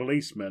introduces the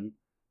policeman,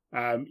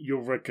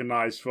 you'll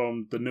recognise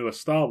from the newer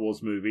Star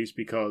Wars movies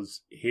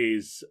because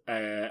he's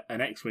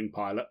an X-Wing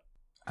pilot.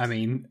 I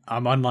mean,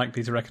 I'm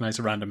unlikely to recognise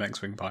a random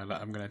X-Wing pilot,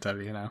 I'm going to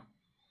tell you now.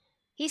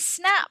 He's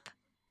Snap!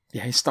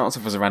 Yeah, he starts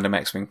off as a random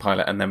X-Wing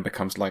pilot and then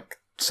becomes like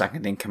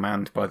second in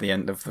command by the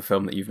end of the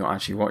film that you've not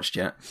actually watched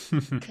yet.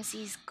 Because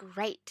he's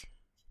great.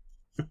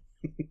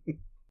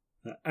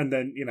 And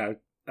then,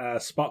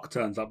 Spock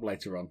turns up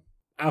later on.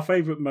 Our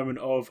favourite moment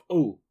of,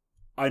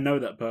 I know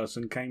that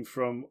person came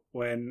from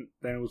when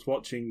I was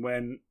watching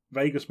when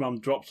Vegas Mum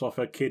drops off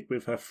her kid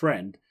with her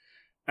friend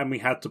and we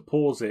had to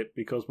pause it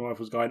because my wife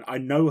was going, I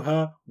know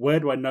her, where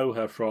do I know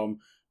her from?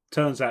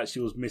 Turns out she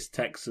was Miss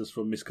Texas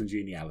from Miss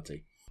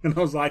Congeniality. And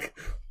I was like,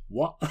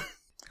 what?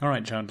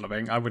 Alright, Chandler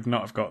Bing, I would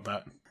not have got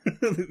that.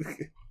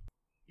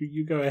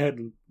 You go ahead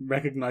and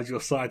recognise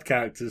your side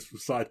characters from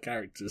side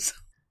characters.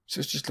 So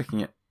it's just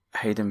looking at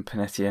Hayden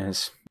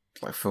Panettiere's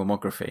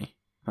filmography.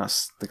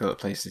 That's the girl that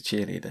plays the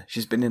cheerleader.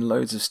 She's been in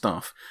loads of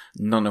stuff,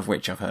 none of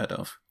which I've heard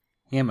of.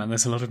 Yeah, man,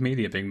 there's a lot of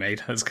media being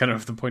made. That's kind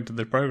of the point of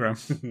the programme.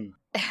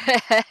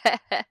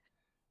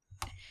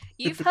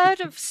 You've heard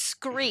of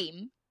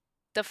Scream,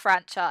 the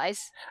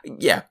franchise?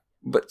 Yeah,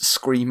 but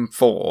Scream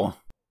 4.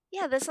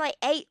 Yeah, there's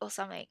 8 or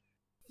something.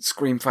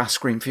 Scream Fast,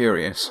 Scream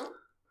Furious.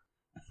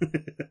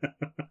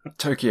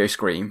 Tokyo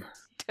Scream.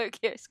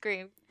 Tokyo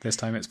Scream. This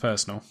time it's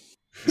personal.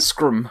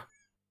 Scrum.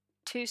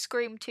 Too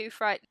scream, too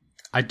frightened.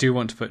 I do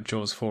want to put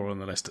Jaws 4 on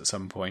the list at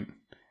some point.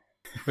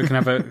 We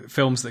can have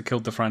films that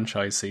killed the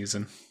franchise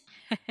season.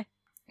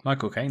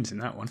 Michael Caine's in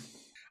that one.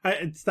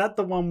 Is that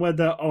the one where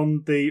they're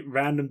on the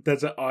random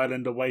desert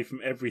island away from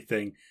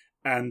everything,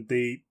 and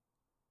the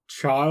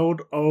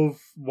child of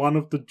one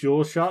of the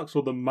jaw sharks,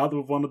 or the mother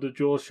of one of the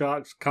jaw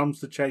sharks, comes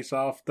to chase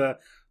after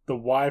the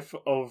wife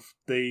of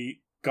the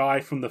guy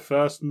from the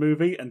first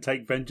movie and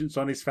take vengeance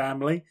on his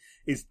family?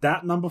 Is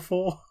that number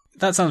 4?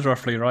 That sounds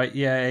roughly right.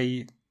 Yeah,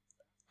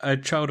 a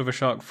child of a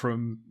shark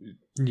from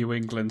New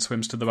England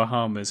swims to the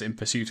Bahamas in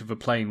pursuit of a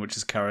plane which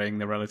is carrying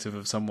the relative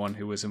of someone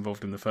who was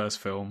involved in the first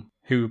film,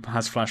 who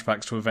has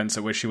flashbacks to events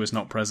at which she was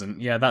not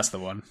present. Yeah, that's the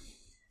one.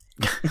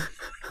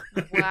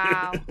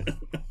 Wow.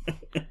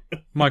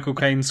 Michael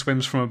Caine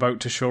swims from a boat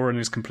to shore and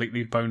is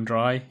completely bone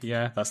dry.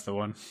 Yeah, that's the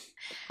one.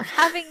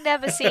 Having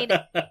never seen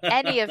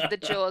any of the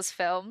Jaws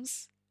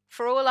films,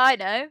 for all I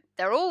know,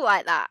 they're all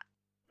like that.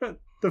 But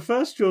the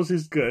first Jaws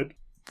is good.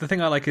 The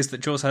thing I like is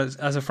that Jaws has,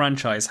 as a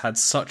franchise, had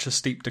such a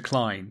steep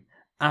decline,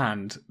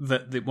 and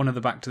that one of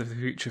the Back to the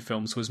Future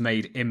films was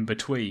made in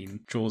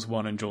between Jaws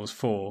 1 and Jaws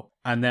 4,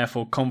 and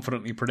therefore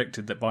confidently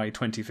predicted that by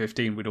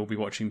 2015 we'd all be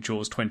watching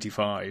Jaws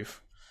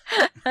 25.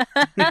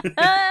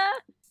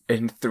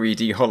 In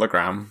 3D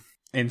hologram.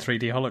 In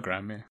 3D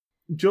hologram, yeah.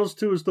 Jaws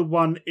 2 is the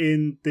one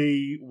in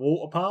the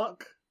water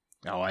park?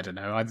 Oh, I don't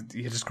know.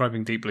 You're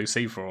describing Deep Blue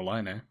Sea for all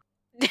I know.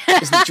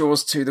 Isn't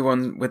Jaws 2 the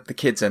one where the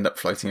kids end up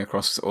floating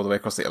all the way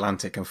across the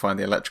Atlantic and find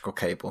the electrical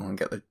cable and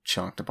get the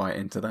shark to bite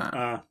into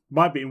that?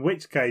 Might be, in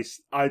which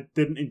case I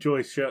didn't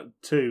enjoy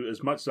 2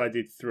 as much as I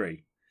did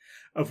 3,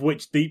 of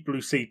which Deep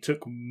Blue Sea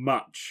took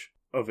much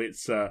of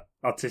its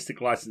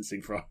artistic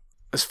licensing from.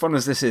 As fun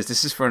as this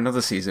is for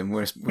another season.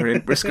 We're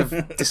at risk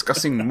of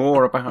discussing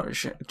more about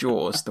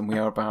Jaws than we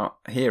are about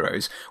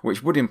Heroes,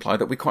 which would imply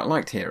that we quite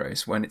liked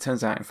Heroes, when it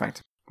turns out, in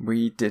fact,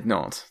 we did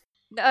not.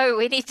 No,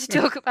 we need to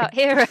talk about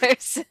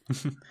Heroes.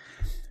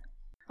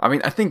 I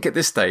mean, I think at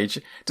this stage,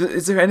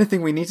 is there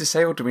anything we need to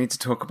say, or do we need to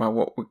talk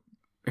about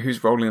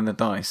who's rolling the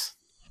dice?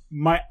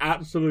 My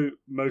absolute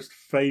most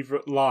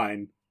favourite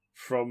line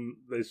from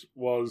this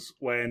was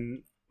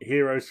when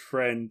Hero's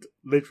friend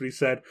literally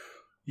said,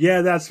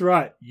 "Yeah, that's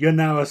right, you're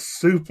now a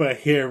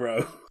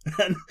superhero."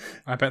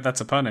 I bet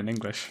that's a pun in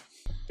English.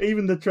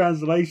 Even the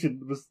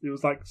translation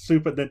was like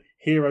super, then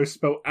hero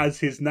spelled as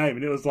his name,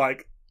 and it was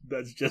like,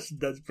 that's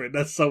brilliant.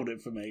 That sold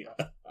it for me.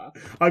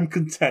 I'm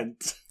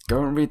content.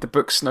 Go and read the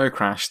book Snow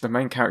Crash. The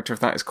main character of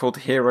that is called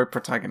Hero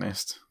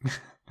Protagonist.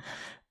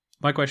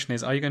 My question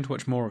is, are you going to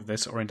watch more of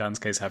this, or in Dan's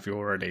case, have you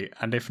already?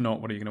 And if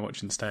not, what are you going to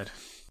watch instead?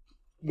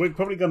 We're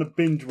probably going to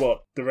binge watch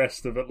the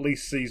rest of at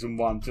least season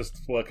 1 just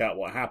to work out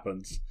what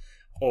happens.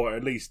 Or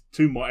at least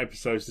 2 more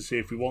episodes to see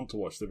if we want to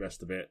watch the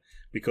rest of it.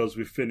 Because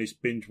we've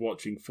finished binge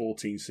watching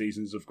 14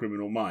 seasons of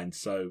Criminal Minds.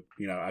 So,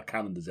 our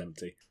calendar's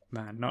empty.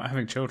 Man, not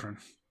having children.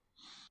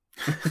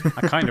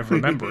 I kind of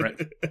remember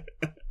it.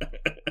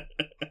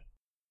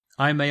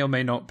 I may or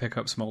may not pick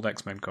up some old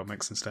X-Men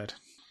comics instead.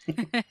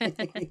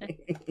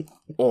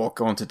 Or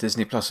go on to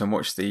Disney Plus and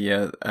watch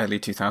the early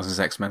 2000s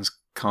X-Men's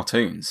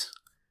cartoons.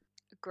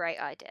 Great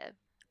idea.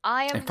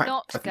 I am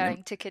not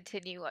going to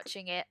continue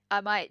watching it.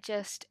 I might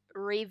just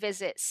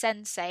revisit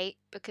Sense8,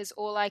 because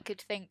all I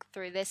could think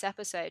through this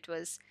episode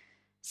was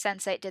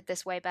Sense8 did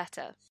this way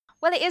better.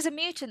 Well, it is a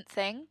mutant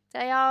thing.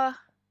 There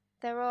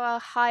are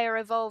higher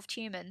evolved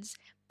humans,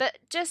 but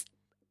just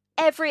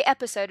every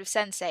episode of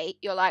Sense8,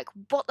 you're like,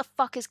 what the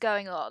fuck is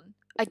going on?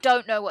 I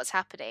don't know what's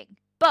happening.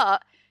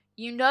 But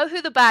you know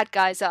who the bad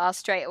guys are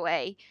straight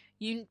away.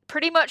 You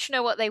pretty much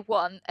know what they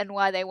want and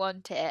why they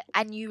want it,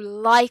 and you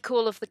like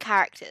all of the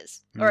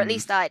characters. Or at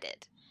least I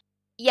did.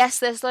 Yes,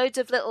 there's loads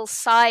of little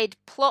side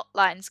plot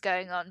lines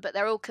going on, but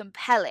they're all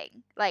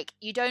compelling. Like,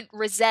 you don't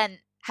resent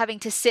having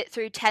to sit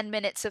through 10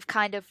 minutes of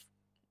kind of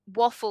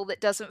waffle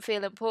that doesn't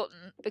feel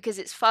important, because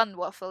it's fun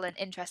waffle and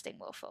interesting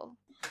waffle.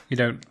 You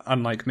don't,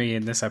 unlike me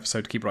in this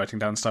episode, keep writing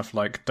down stuff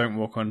like, don't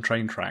walk on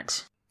train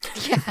tracks.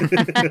 Yeah.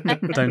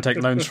 Don't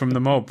take loans from the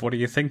mob. What are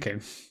you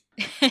thinking?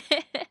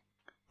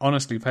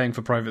 Honestly, paying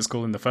for private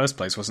school in the first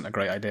place wasn't a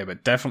great idea,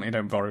 but definitely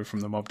don't borrow from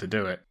the mob to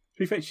do it. To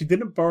be fair, she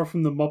didn't borrow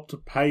from the mob to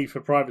pay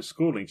for private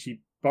schooling.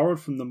 She borrowed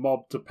from the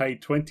mob to pay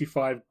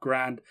 25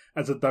 grand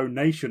as a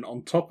donation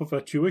on top of her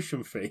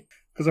tuition fee.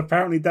 Because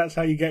apparently that's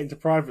how you get into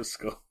private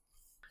school.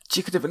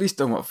 She could have at least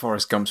done what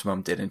Forrest Gump's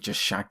mum did and just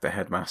shagged the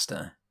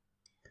headmaster.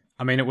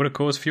 I mean, it would have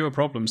caused fewer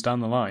problems down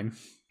the line.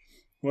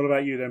 What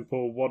about you then,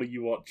 Paul? What are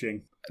you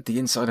watching? The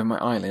inside of my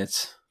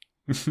eyelids.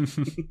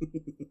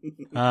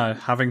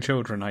 Having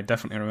children, I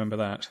definitely remember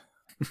that.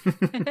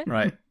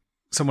 Right.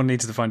 Someone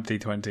needs to find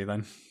D20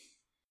 then.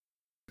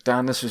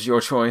 Dan, this was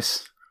your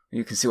choice.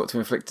 You can see what to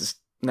inflict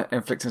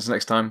us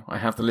next time. I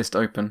have the list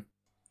open.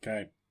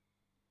 Okay.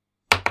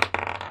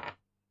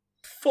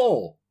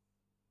 4.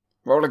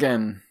 Roll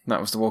again.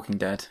 That was The Walking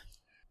Dead.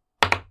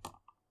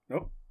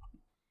 Nope.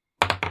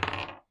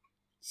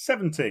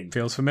 17.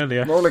 Feels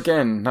familiar. Roll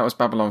again. That was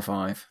Babylon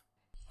 5.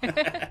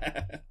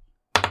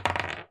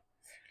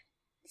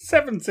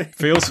 17.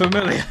 Feels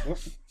familiar.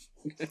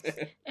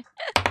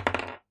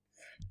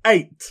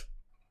 8.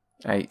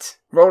 8.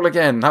 Roll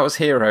again. That was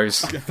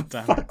Heroes.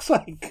 Damn. Fuck's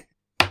sake.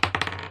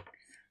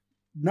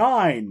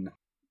 9.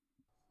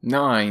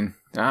 9.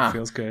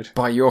 Feels good.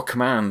 By your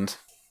command,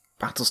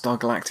 Battlestar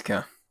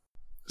Galactica.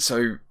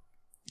 So,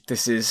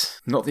 this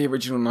is not the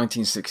original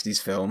 1960s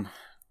film,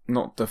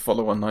 not the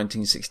follow-on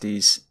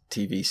 1960s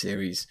TV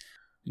series,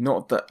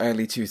 not the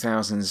early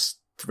 2000s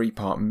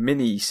 3-part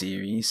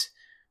mini-series,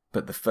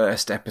 but the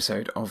first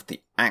episode of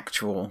the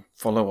actual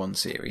follow-on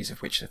series,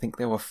 of which I think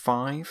there were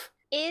 5.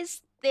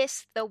 Is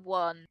this the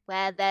one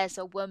where there's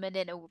a woman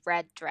in a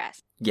red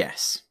dress?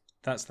 Yes.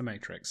 That's The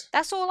Matrix.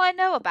 That's all I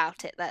know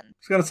about it then. I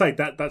was going to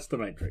say, that's The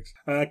Matrix.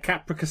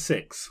 Caprica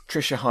 6.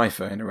 Trisha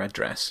Haifer in a red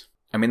dress.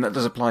 I mean, that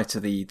does apply to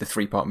the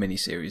 3-part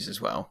mini-series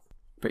as well.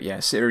 But yeah,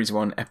 Series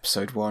 1,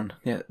 Episode 1.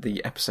 Yeah,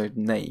 the episode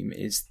name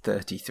is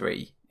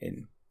 33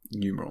 in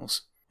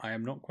numerals. I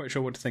am not quite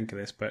sure what to think of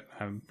this, but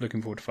I'm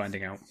looking forward to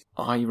finding out.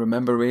 I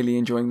remember really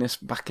enjoying this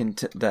back in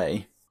the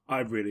day. I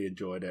really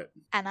enjoyed it.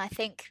 And I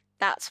think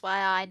that's why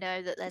I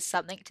know that there's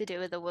something to do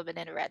with a woman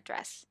in a red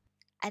dress.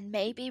 And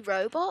maybe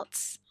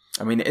robots?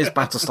 I mean, it is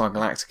Battlestar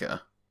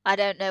Galactica. I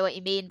don't know what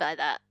you mean by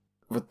that.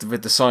 With the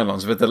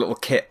Cylons, with the little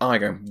kit eye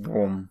going,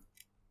 whoom,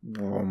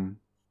 whoom.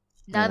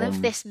 None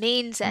of this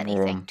means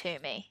anything Whoom. to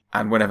me.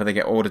 And whenever they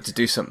get ordered to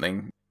do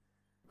something,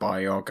 by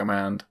your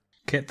command.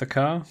 Kit the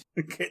car?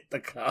 Get the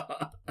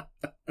car.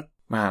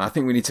 Man, I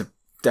think we need to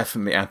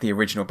definitely add the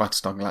original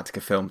Battlestar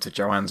Galactica film to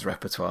Joanne's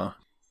repertoire.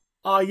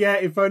 Oh yeah,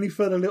 if only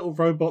for the little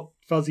robot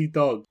fuzzy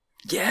dog.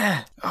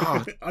 Yeah!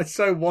 Oh, I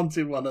so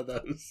wanted one of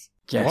those.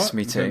 yes, What?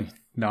 me too.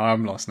 No,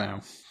 I'm lost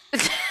now.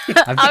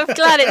 I'm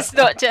glad it's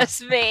not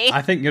just me.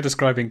 I think you're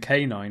describing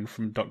K9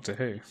 from Doctor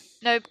Who.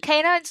 No,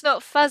 K9's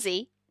not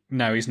fuzzy.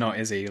 No, he's not,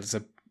 is he? He's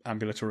an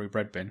ambulatory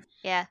bread bin.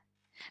 Yeah.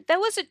 There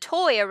was a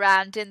toy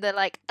around in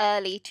the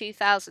early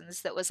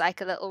 2000s that was like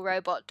a little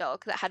robot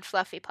dog that had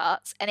fluffy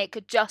parts and it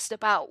could just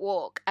about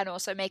walk and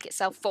also make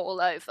itself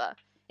fall over.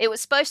 It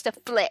was supposed to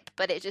flip,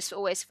 but it just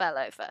always fell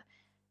over.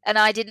 And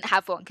I didn't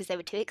have one because they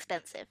were too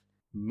expensive.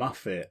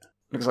 Muffet.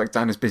 Looks like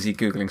Dan is busy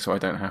Googling, so I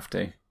don't have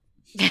to.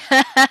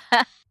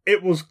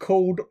 It was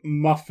called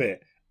Muffet,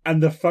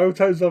 and the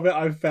photos of it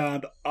I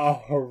found are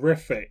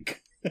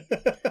horrific.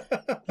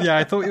 Yeah,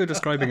 I thought you were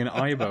describing an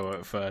Ibo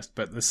at first,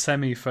 but the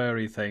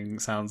semi-furry thing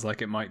sounds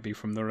like it might be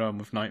from the realm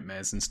of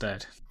nightmares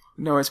instead.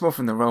 No, it's more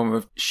from the realm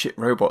of shit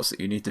robots that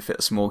you need to fit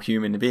a small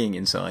human being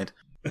inside.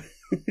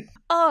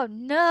 Oh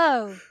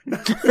no!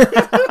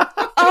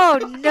 Oh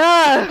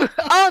no!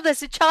 Oh,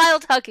 there's a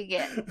child hugging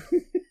it.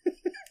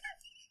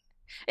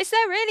 Is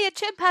there really a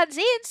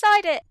chimpanzee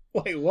inside it?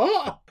 Wait,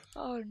 what?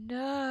 Oh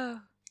no.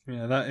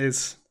 Yeah, that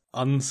is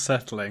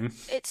unsettling.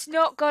 It's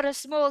not got a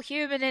small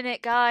human in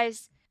it,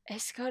 guys.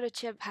 It's got a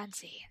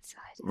chimpanzee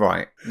inside.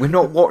 Right, we're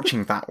not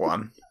watching that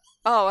one.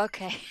 Oh,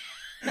 okay.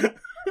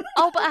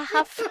 Oh, but I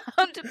have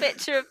found a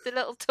picture of the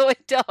little toy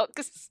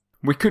dogs.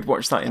 We could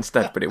watch that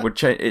instead, but it would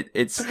change.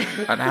 It's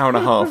an hour and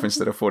a half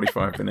instead of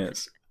 45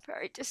 minutes.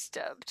 Very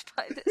disturbed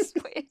by this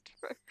weird.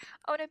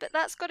 Oh no, but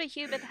that's got a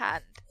human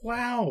hand.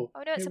 Wow.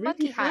 Oh no, it's it a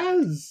monkey really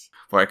hand. has.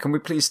 Right, can we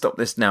please stop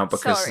this now,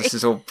 because Sorry. this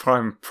is all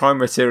prime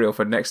material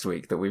for next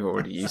week that we've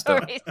already used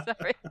up.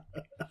 Sorry.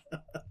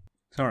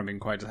 Sorry, I've been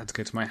quite had to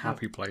go to my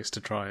happy place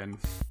to try and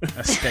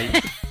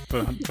escape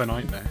for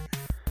nightmare.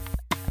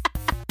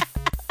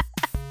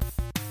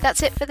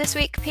 That's it for this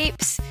week,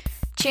 peeps.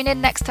 Tune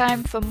in next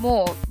time for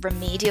more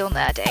remedial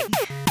nerding.